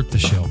support the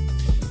show.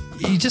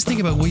 You just think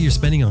about what you're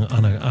spending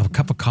on a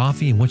cup of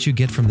coffee and what you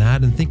get from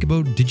that, and think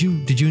about, did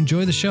you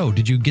enjoy the show?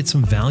 Did you get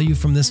some value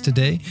from this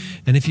today?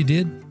 And if you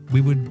did, we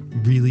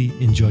would really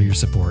enjoy your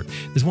support.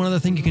 There's one other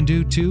thing you can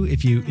do too.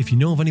 If you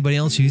know of anybody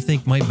else who you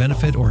think might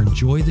benefit or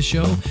enjoy the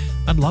show,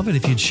 I'd love it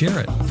if you'd share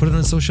it. Put it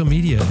on social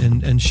media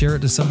and share it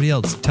to somebody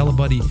else. Tell a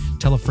buddy,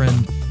 tell a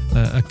friend,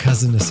 a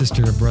cousin, a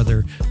sister, a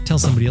brother. Tell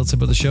somebody else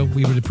about the show.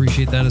 We would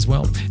appreciate that as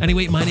well.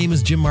 Anyway, my name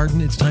is Jim Martin.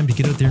 It's time to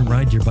get out there and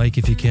ride your bike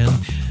if you can.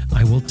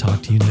 I will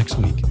talk to you next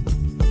week.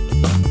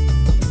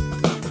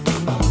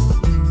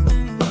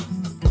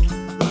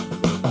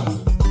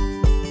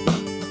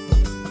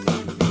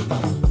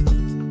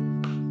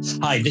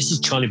 Hi, this is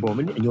Charlie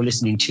Borman, and you're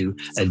listening to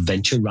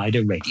Adventure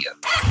Rider Radio.